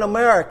going on in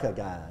America,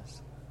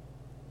 guys?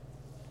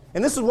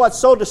 And this is what's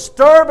so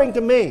disturbing to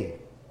me.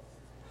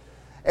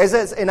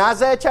 As in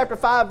Isaiah chapter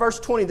 5, verse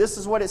 20, this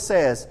is what it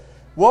says.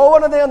 Woe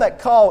unto them that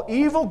call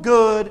evil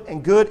good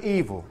and good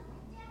evil.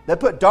 They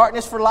put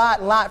darkness for light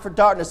and light for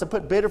darkness. They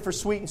put bitter for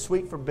sweet and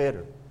sweet for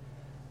bitter.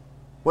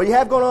 What you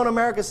have going on in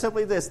America is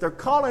simply this. They're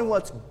calling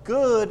what's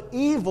good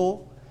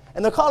evil,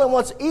 and they're calling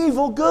what's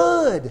evil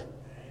good.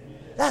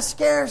 That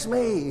scares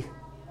me.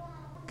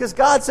 Because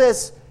God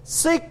says,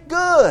 seek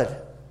good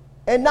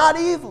and not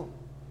evil.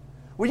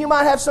 Well, you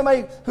might have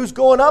somebody who's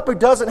going up who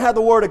doesn't have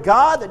the Word of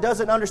God, that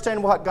doesn't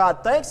understand what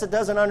God thinks, that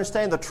doesn't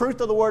understand the truth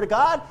of the Word of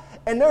God,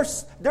 and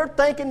they're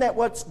thinking that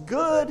what's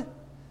good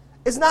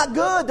is not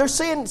good. They're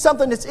seeing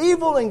something that's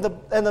evil, and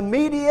the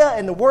media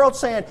and the world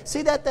saying,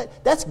 see,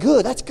 that's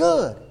good, that's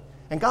good.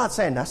 And God's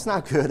saying, that's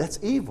not good, that's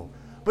evil.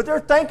 But they're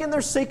thinking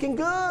they're seeking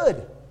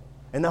good.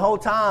 And the whole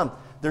time,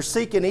 they're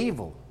seeking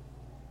evil.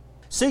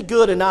 Seek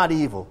good and not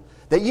evil,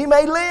 that ye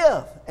may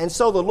live. And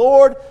so the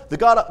Lord, the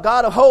God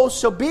of hosts,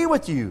 shall be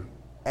with you,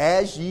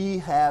 as ye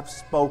have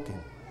spoken.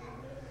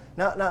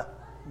 Now,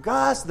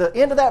 guys, the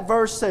end of that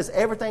verse says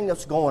everything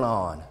that's going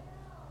on.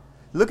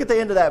 Look at the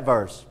end of that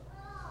verse.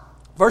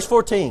 Verse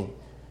 14.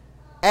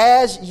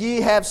 As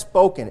ye have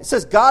spoken. It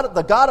says,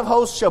 the God of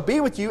hosts shall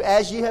be with you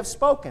as ye have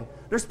spoken.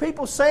 There's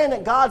people saying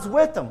that God's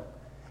with them,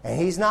 and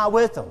He's not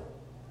with them.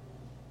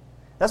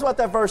 That's what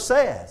that verse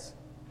says.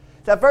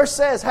 That verse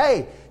says,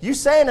 hey, you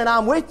saying that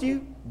I'm with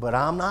you, but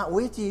I'm not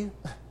with you.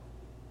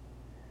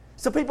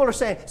 So people are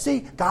saying,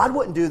 see, God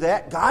wouldn't do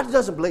that. God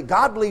doesn't believe.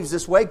 God believes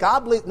this way.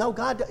 No,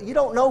 God, you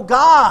don't know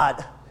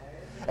God.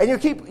 And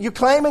you're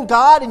claiming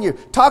God and you're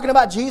talking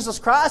about Jesus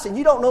Christ and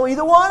you don't know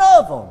either one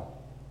of them.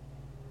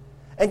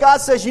 And God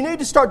says you need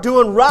to start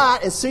doing right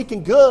and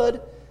seeking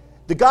good.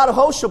 The God of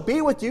hosts shall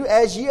be with you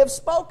as ye have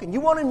spoken. You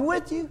want Him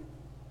with you?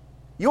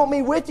 You want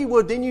me with you?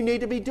 Well, then you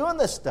need to be doing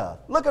this stuff.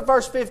 Look at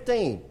verse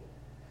 15.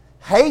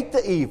 Hate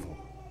the evil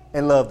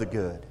and love the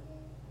good.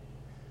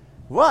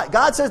 What?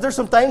 God says there's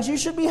some things you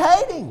should be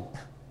hating.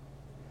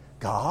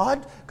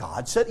 God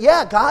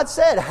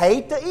said,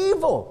 hate the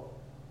evil.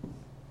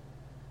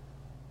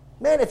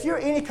 Man, if you're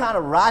any kind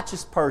of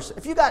righteous person,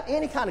 if you got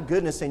any kind of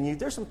goodness in you,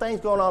 there's some things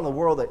going on in the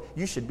world that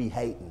you should be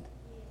hating.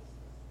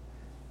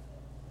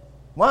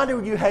 Why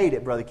do you hate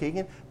it, Brother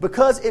Keegan?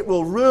 Because it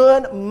will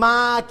ruin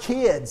my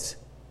kids.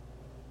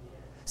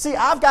 See,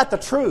 I've got the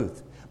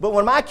truth. But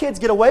when my kids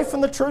get away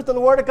from the truth and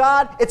the Word of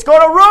God, it's going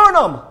to ruin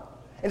them.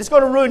 And it's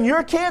going to ruin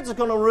your kids. It's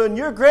going to ruin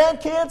your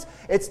grandkids.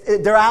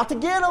 They're out to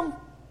get them.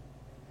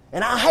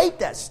 And I hate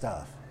that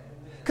stuff.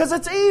 Because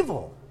it's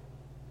evil.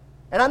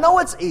 And I know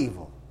it's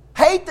evil.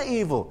 Hate the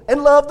evil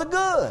and love the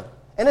good.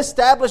 And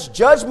establish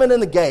judgment in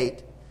the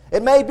gate.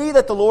 It may be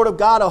that the Lord of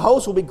God of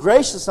hosts will be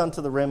gracious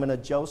unto the remnant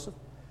of Joseph.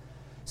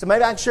 So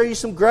maybe I can show you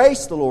some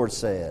grace, the Lord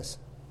says.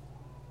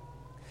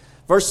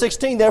 Verse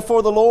 16,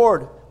 therefore the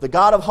Lord, the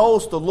God of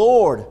hosts, the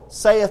Lord,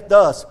 saith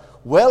thus,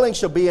 wailing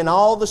shall be in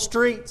all the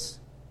streets.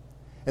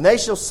 And they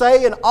shall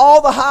say in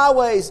all the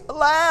highways,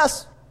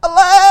 alas,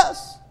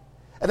 alas.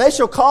 And they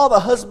shall call the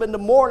husband to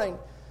mourning,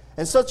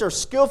 and such are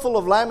skillful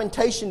of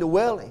lamentation to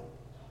wailing.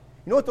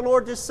 You know what the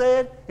Lord just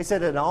said? He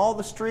said in all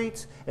the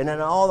streets and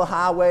in all the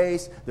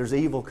highways, there's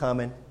evil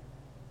coming.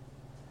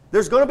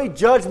 There's going to be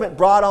judgment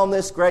brought on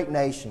this great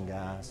nation,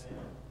 guys.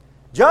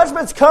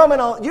 Judgment's coming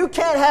on. You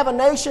can't have a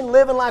nation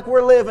living like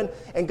we're living,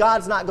 and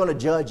God's not going to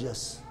judge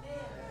us.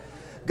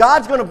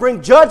 God's going to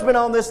bring judgment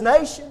on this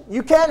nation.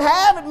 You can't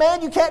have it,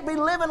 man. You can't be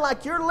living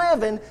like you're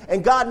living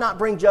and God not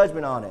bring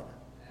judgment on it.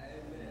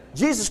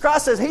 Jesus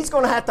Christ says He's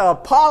going to have to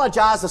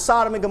apologize to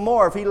Sodom and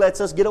Gomorrah if He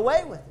lets us get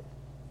away with it.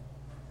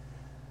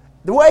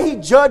 The way He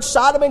judged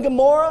Sodom and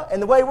Gomorrah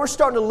and the way we're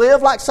starting to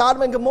live like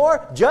Sodom and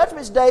Gomorrah,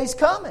 Judgment Day's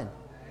coming.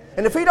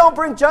 And if He don't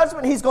bring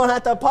judgment, He's going to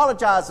have to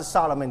apologize to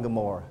Sodom and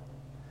Gomorrah.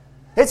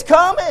 It's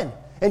coming.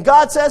 And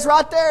God says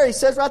right there, He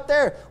says right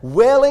there,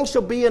 wailing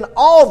shall be in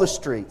all the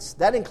streets.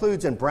 That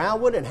includes in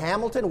Brownwood and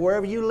Hamilton,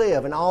 wherever you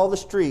live, in all the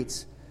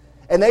streets.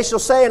 And they shall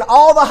say in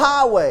all the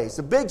highways,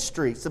 the big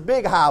streets, the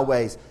big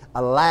highways,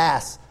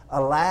 alas,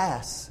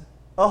 alas.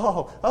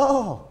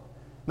 Oh.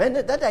 Man,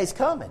 that day's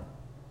coming.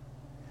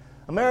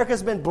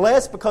 America's been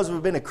blessed because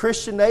we've been a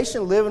Christian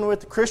nation, living with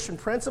the Christian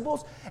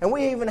principles. And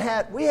we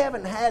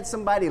haven't had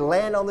somebody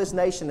land on this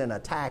nation and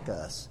attack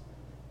us.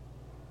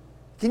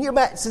 Can you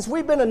imagine? Since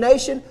we've been a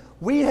nation,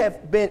 we've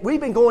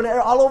been going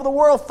all over the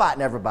world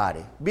fighting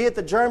everybody. Be it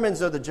the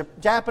Germans or the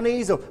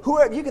Japanese or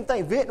whoever you can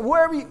think,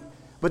 wherever you.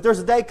 But there's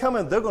a day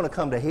coming, they're going to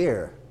come to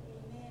here.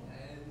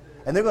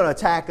 And they're going to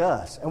attack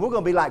us. And we're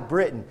going to be like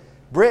Britain.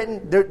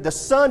 The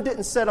sun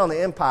didn't set on the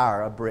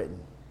empire of Britain.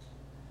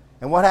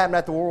 And what happened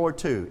after World War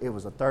II? It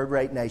was a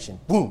third-rate nation.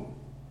 Boom.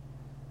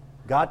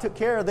 God took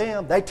care of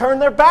them. They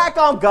turned their back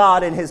on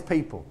God and His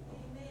people.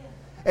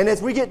 And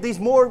as we get these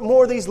more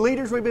of these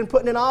leaders we've been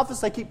putting in office,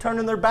 they keep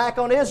turning their back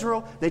on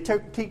Israel. They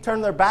keep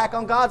turning their back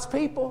on God's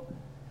people.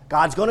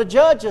 God's going to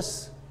judge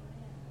us.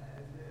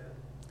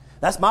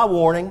 That's my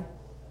warning.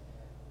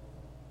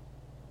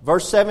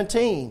 Verse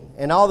 17,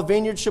 and all the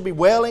vineyards shall be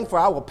wailing, for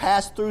I will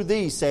pass through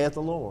thee, saith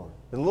the Lord.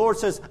 And the Lord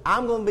says,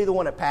 I'm going to be the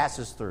one that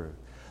passes through.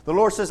 The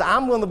Lord says,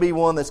 I'm going to be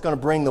one that's going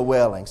to bring the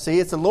wailing. See,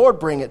 it's the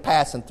Lord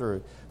passing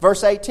through.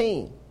 Verse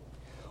 18,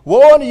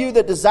 woe unto you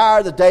that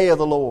desire the day of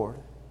the Lord.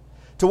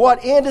 To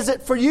what end is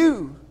it for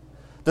you?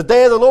 The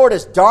day of the Lord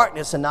is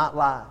darkness and not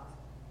light.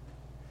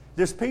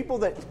 There's people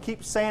that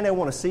keep saying they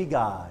want to see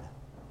God.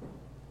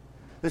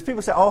 There's people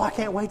who say, I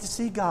can't wait to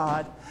see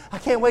God. I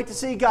can't wait to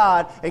see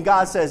God. And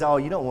God says,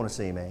 you don't want to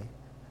see me.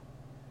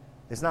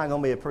 It's not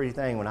going to be a pretty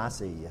thing when I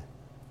see you.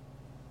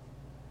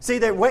 See,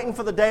 they're waiting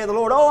for the day of the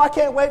Lord. I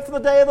can't wait for the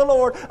day of the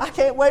Lord. I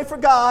can't wait for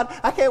God.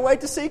 I can't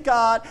wait to see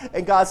God.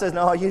 And God says,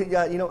 no,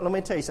 let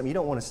me tell you something. You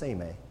don't want to see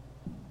me.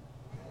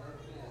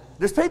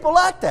 There's people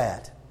like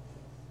that.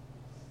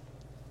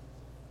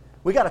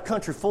 We got a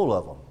country full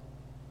of them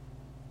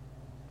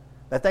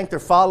that think they're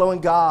following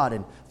God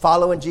and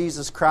following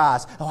Jesus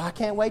Christ. I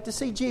can't wait to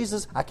see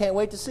Jesus. I can't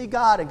wait to see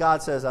God. And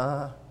God says,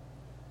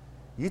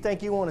 you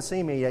think you want to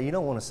see me? Yeah, you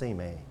don't want to see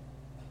me.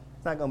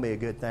 It's not going to be a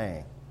good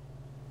thing.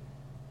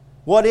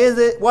 What is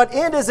it? What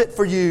end is it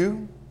for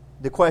you?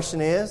 The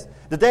question is.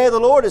 The day of the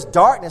Lord is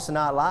darkness and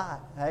not light.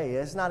 Hey,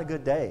 it's not a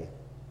good day.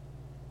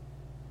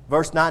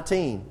 Verse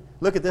 19.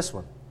 Look at this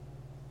one.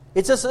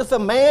 It's as if a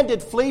man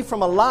did flee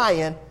from a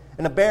lion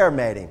and a bear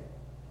met him.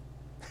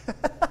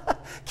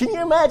 Can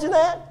you imagine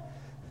that?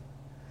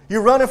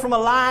 You're running from a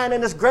lion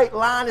and this great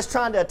lion is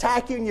trying to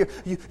attack you and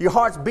your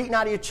heart's beating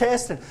out of your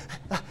chest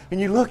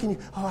and you look and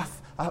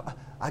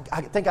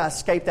I think I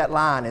escaped that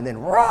lion, and then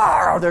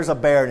roar, there's a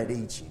bear and it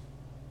eats you.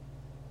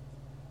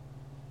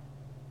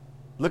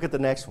 Look at the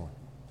next one.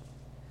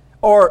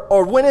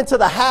 Or went into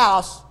the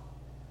house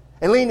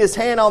and leaned his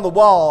hand on the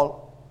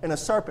wall and a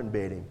serpent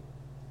bit him.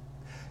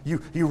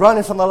 You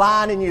running from the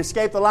lion and you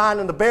escape the lion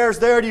and the bear's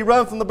there, and you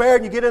run from the bear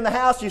and you get in the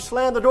house, you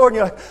slam the door and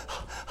you're like,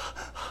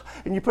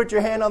 and you put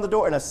your hand on the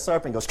door and a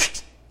serpent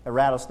goes, a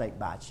rattlesnake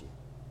bites you.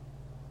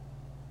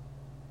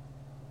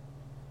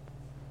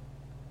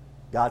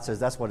 God says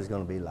that's what it's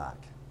going to be like.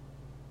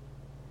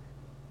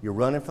 You're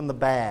running from the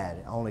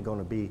bad, only going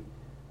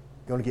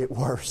to get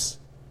worse.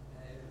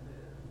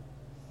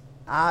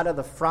 Out of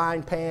the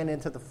frying pan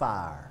into the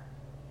fire.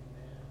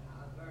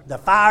 The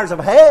fires of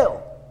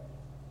hell.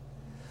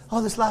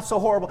 This life's so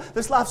horrible.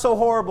 This life's so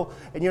horrible.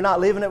 And you're not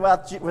living it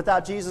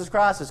without Jesus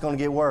Christ, it's going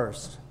to get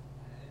worse.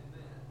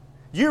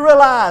 Do you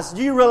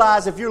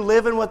realize if you're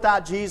living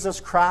without Jesus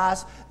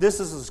Christ,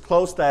 this is as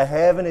close to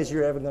heaven as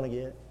you're ever going to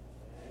get?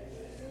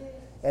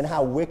 And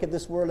how wicked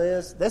this world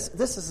is? This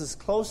is as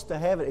close to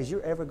heaven as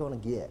you're ever going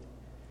to get.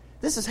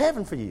 This is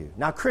heaven for you.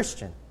 Now,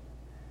 Christian,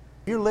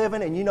 if you're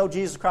living and you know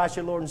Jesus Christ,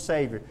 your Lord and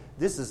Savior,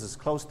 this is as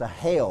close to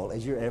hell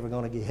as you're ever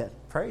going to get.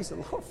 Praise the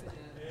Lord.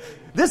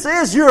 This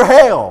is your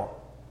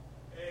hell.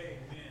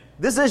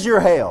 This is your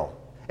hell.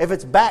 If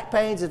it's back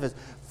pains, if it's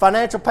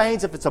financial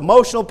pains, if it's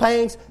emotional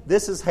pains,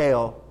 this is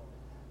hell.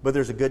 But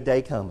there's a good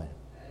day coming.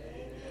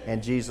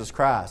 And Jesus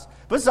Christ.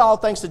 But this is all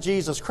thanks to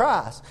Jesus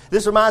Christ.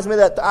 This reminds me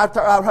that I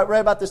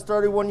read about this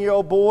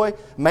 31-year-old boy.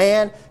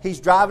 Man,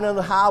 he's driving on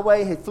the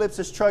highway. He flips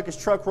his truck. His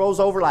truck rolls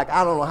over like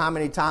I don't know how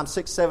many times,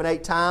 6, 7,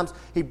 8 times.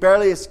 He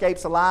barely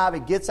escapes alive. He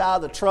gets out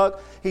of the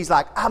truck. He's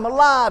like, I'm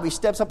alive. He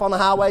steps up on the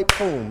highway.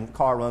 Boom, the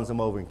car runs him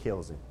over and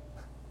kills him.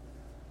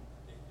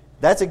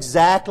 That's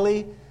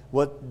exactly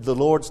what the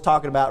Lord's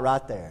talking about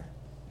right there.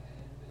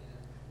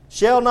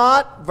 Shall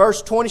not,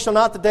 verse 20, shall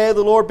not the day of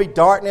the Lord be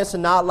darkness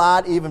and not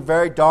light, even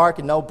very dark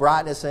and no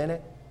brightness in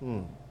it?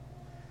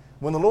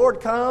 When the Lord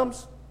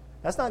comes,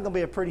 that's not going to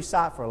be a pretty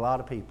sight for a lot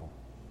of people.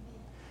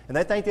 And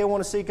they think they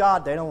want to see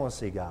God. They don't want to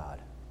see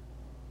God.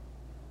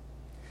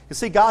 You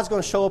see, God's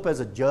going to show up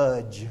as a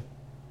judge.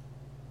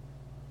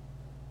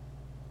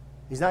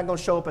 He's not going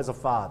to show up as a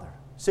father.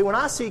 See, when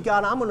I see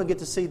God, I'm going to get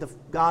to see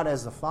God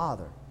as the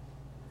Father.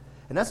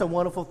 And that's a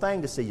wonderful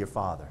thing to see your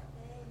Father.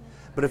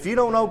 But if you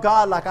don't know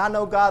God like I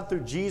know God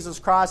through Jesus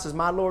Christ as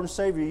my Lord and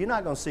Savior, you're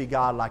not going to see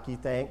God like you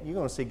think. You're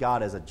going to see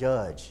God as a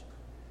judge,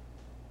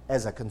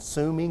 as a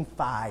consuming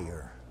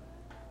fire.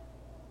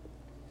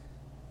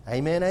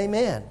 Amen,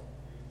 amen.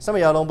 Some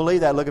of y'all don't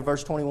believe that. Look at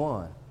verse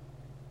 21.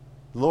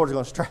 The Lord's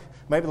going to strike.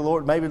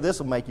 Maybe this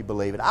will make you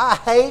believe it.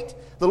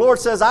 The Lord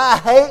says,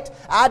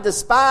 I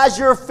despise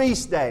your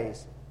feast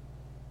days.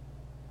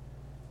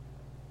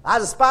 I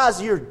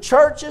despise your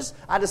churches.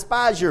 I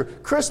despise your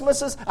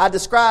Christmases. I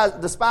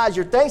despise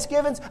your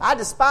Thanksgivings. I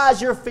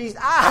despise your feasts.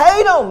 I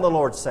hate them, the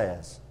Lord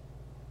says.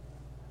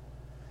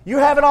 You're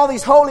having all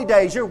these holy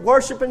days. You're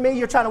worshiping me.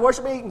 You're trying to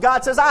worship me. And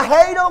God says, I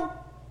hate them.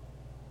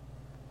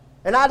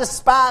 And I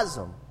despise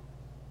them.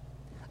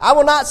 I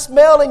will not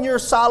smell in your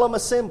solemn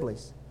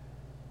assemblies.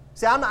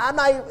 See, I'm not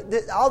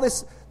all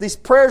these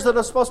prayers that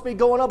are supposed to be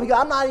going up,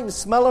 I'm not even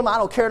smelling them. I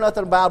don't care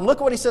nothing about them. Look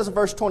at what he says in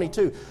verse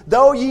 22.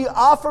 Though ye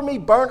offer me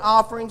burnt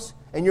offerings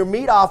and your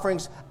meat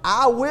offerings,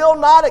 I will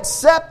not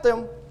accept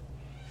them.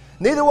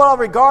 Neither will I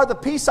regard the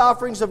peace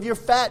offerings of your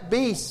fat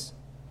beasts.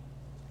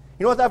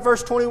 You know what that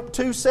verse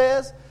 22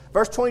 says?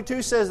 Verse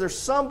 22 says there's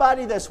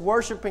somebody that's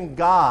worshiping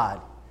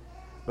God,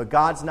 but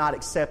God's not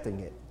accepting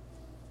it.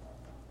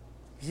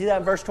 You see that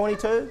in verse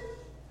 22?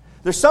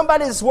 There's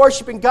somebody that's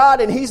worshiping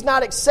God and He's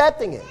not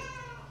accepting it.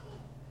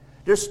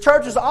 There's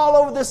churches all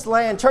over this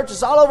land,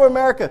 churches all over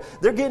America.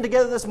 They're getting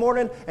together this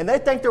morning and they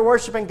think they're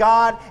worshiping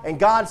God and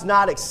God's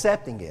not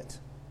accepting it.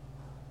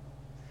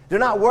 They're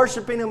not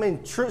worshiping Him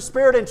in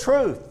spirit and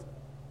truth.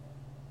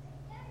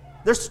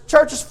 There's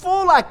churches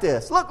full like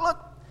this. Look.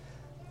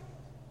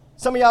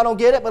 Some of y'all don't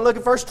get it, but look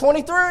at verse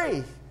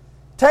 23.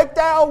 Take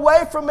thou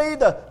away from me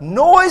the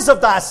noise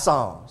of thy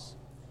songs,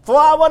 for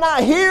I will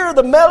not hear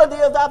the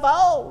melody of thy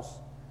vows.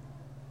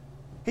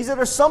 He said,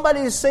 there's somebody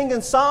who's singing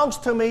songs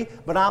to me,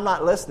 but I'm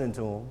not listening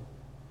to them.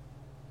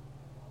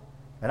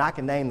 And I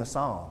can name the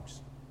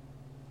songs.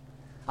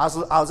 I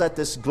was at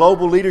this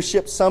global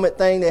leadership summit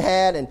thing they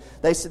had, and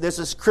they said there's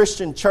this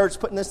Christian church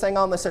putting this thing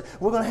on. They said,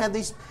 we're going to have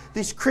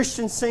these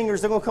Christian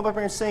singers. They're going to come up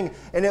here and sing.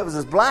 And it was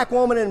this black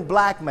woman and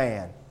black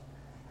man.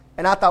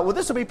 And I thought, well,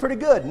 this will be pretty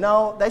good.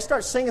 No, they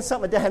start singing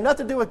something that had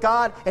nothing to do with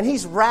God, and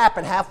he's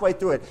rapping halfway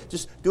through it,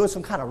 just doing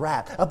some kind of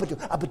rap.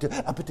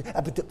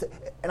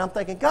 And I'm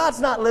thinking,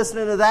 God's not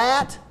listening to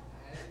that.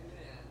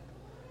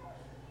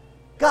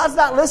 God's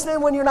not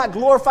listening when you're not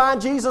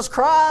glorifying Jesus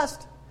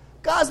Christ.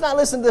 God's not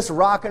listening to this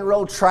rock and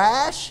roll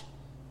trash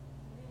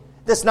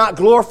that's not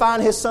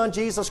glorifying His Son,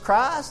 Jesus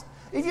Christ.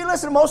 If you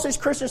listen to most of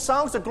these Christian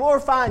songs, they're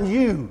glorifying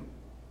you.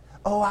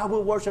 Oh, I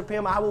will worship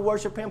Him. I will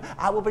worship Him.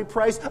 I will be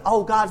praised.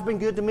 Oh, God's been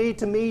good to me,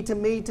 to me, to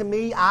me, to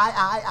me.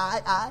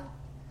 I.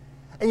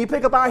 And you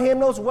pick up our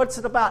hymnals, what's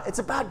it about? It's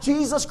about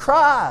Jesus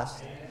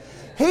Christ.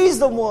 He's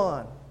the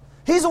one.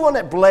 He's the one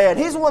that bled.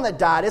 He's the one that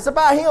died. It's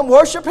about Him.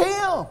 Worship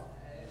Him.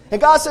 And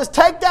God says,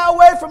 take thou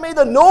away from me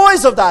the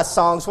noise of thy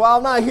songs, while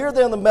I'll not hear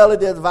them the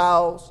melody of the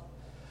vows.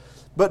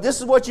 But this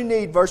is what you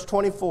need, verse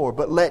 24.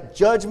 But let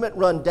judgment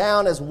run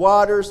down as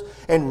waters,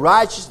 and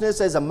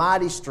righteousness as a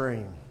mighty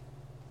stream.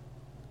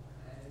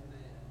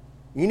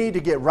 You need to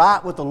get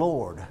right with the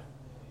Lord.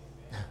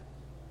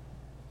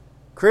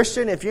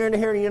 Christian, if you're in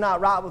here and you're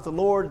not right with the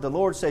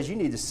Lord says you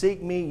need to seek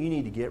me, you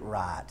need to get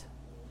right.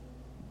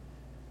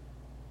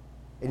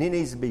 And it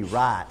needs to be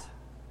right.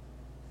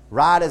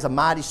 Right as a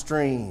mighty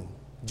stream.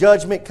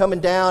 Judgment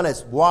coming down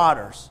as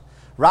waters.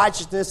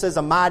 Righteousness as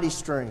a mighty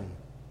stream.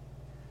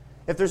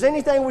 If there's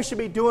anything we should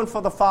be doing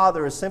for the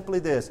Father, is simply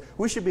this.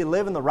 We should be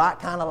living the right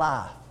kind of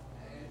life.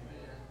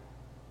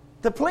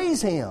 To please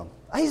Him.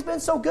 He's been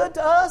so good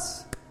to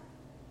us.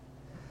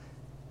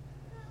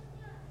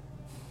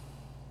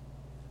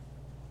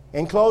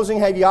 In closing,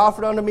 have you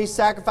offered unto me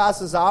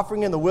sacrifices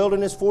offering in the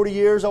wilderness 40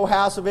 years, O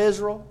house of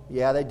Israel?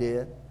 Yeah, they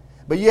did.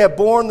 But ye have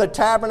borne the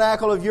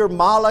tabernacle of your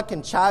Moloch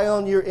and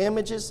Chion, your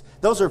images.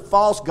 Those are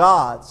false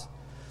gods.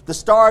 The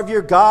star of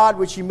your God,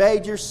 which you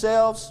made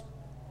yourselves.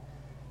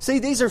 See,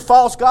 these are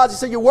false gods. He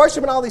said, you're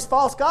worshiping all these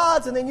false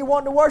gods, and then you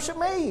want to worship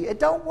me. It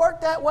don't work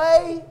that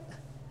way.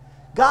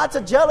 God's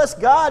a jealous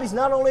God. He's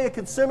not only a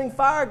consuming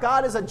fire.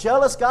 God is a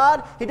jealous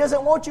God. He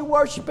doesn't want you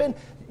worshiping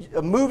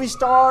movie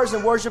stars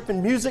and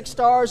worshiping music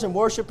stars and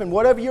worshiping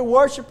whatever you're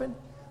worshiping.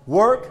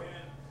 Work.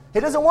 He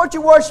doesn't want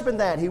you worshiping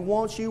that. He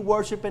wants you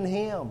worshiping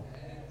Him.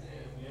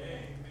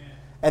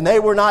 And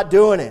they were not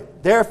doing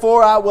it.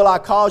 Therefore will I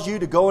cause you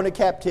to go into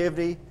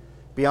captivity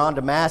beyond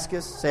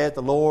Damascus, saith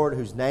the Lord,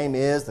 whose name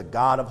is the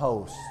God of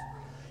hosts.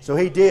 So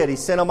He did. He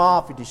sent them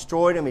off. He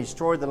destroyed them. He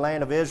destroyed the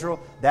land of Israel.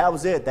 That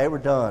was it. They were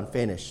done.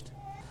 Finished.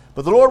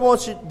 But the Lord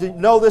wants you to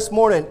know this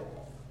morning,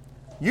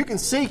 you can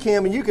seek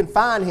Him and you can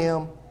find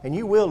Him and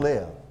you will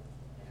live.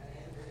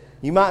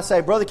 You might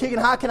say, Brother Keegan,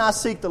 how can I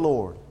seek the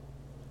Lord?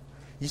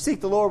 You seek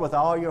the Lord with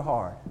all your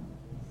heart.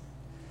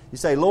 You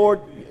say,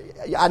 Lord,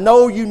 I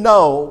know you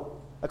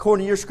know,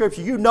 according to your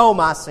scripture, you know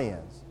my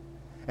sins.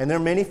 And they're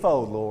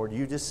many-fold, Lord.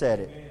 You just said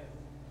it.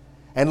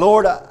 And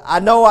Lord, I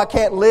know I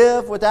can't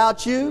live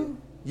without you.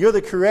 You're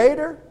the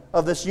creator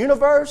of this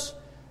universe.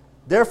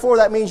 Therefore,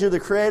 that means you're the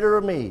creator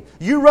of me.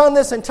 You run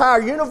this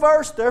entire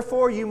universe.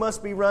 Therefore, you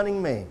must be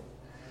running me.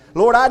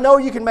 Lord, I know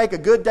you can make a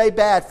good day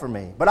bad for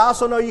me. But I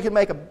also know you can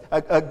make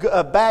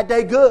a bad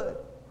day good.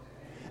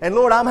 And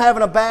Lord, I'm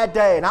having a bad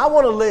day. And I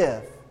want to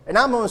live. And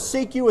I'm going to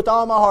seek you with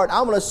all my heart.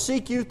 I'm going to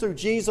seek you through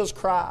Jesus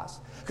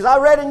Christ. Because I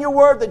read in your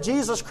word that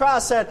Jesus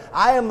Christ said,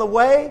 I am the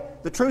way,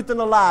 the truth, and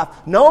the life.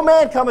 No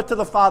man cometh to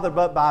the Father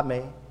but by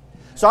me.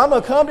 So I'm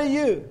going to come to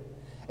you.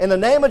 In the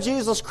name of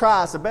Jesus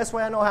Christ, the best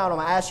way I know how, I'm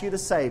going to ask you to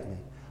save me.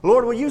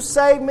 Lord, will you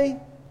save me?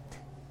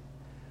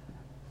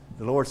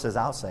 The Lord says,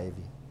 I'll save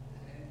you.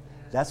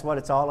 That's what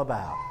it's all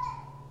about.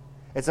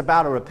 It's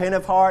about a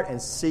repentant heart and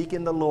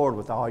seeking the Lord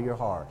with all your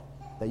heart,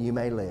 that you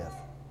may live.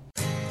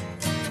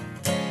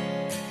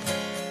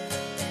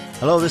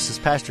 Hello, this is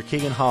Pastor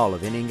Keegan Hall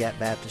of Indian Gap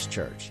Baptist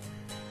Church.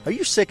 Are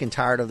you sick and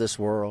tired of this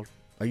world?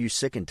 Are you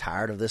sick and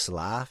tired of this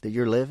life that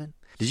you're living?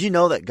 Did you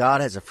know that God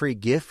has a free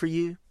gift for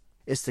you?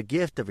 It's the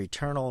gift of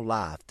eternal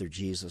life through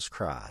Jesus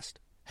Christ.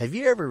 Have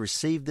you ever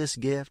received this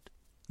gift?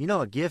 You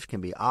know, a gift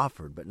can be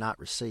offered but not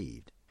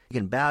received. You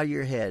can bow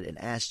your head and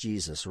ask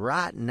Jesus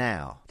right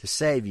now to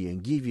save you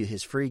and give you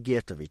his free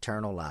gift of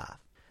eternal life.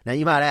 Now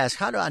you might ask,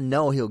 how do I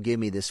know he'll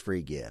give me this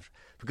free gift?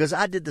 Because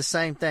I did the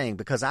same thing,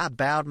 because I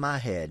bowed my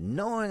head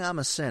knowing I'm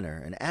a sinner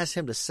and asked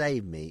him to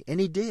save me, and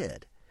he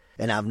did.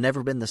 And I've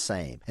never been the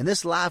same. And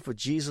this life with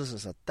Jesus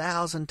is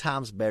 1,000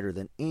 times better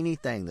than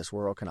anything this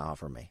world can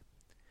offer me.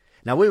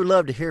 Now, we would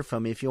love to hear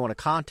from you if you want to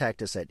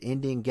contact us at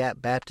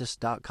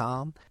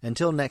IndianGapBaptist.com.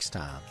 Until next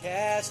time.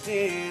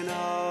 Casting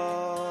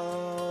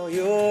all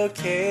your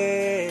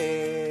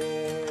care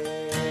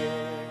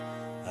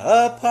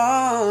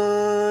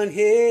upon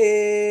his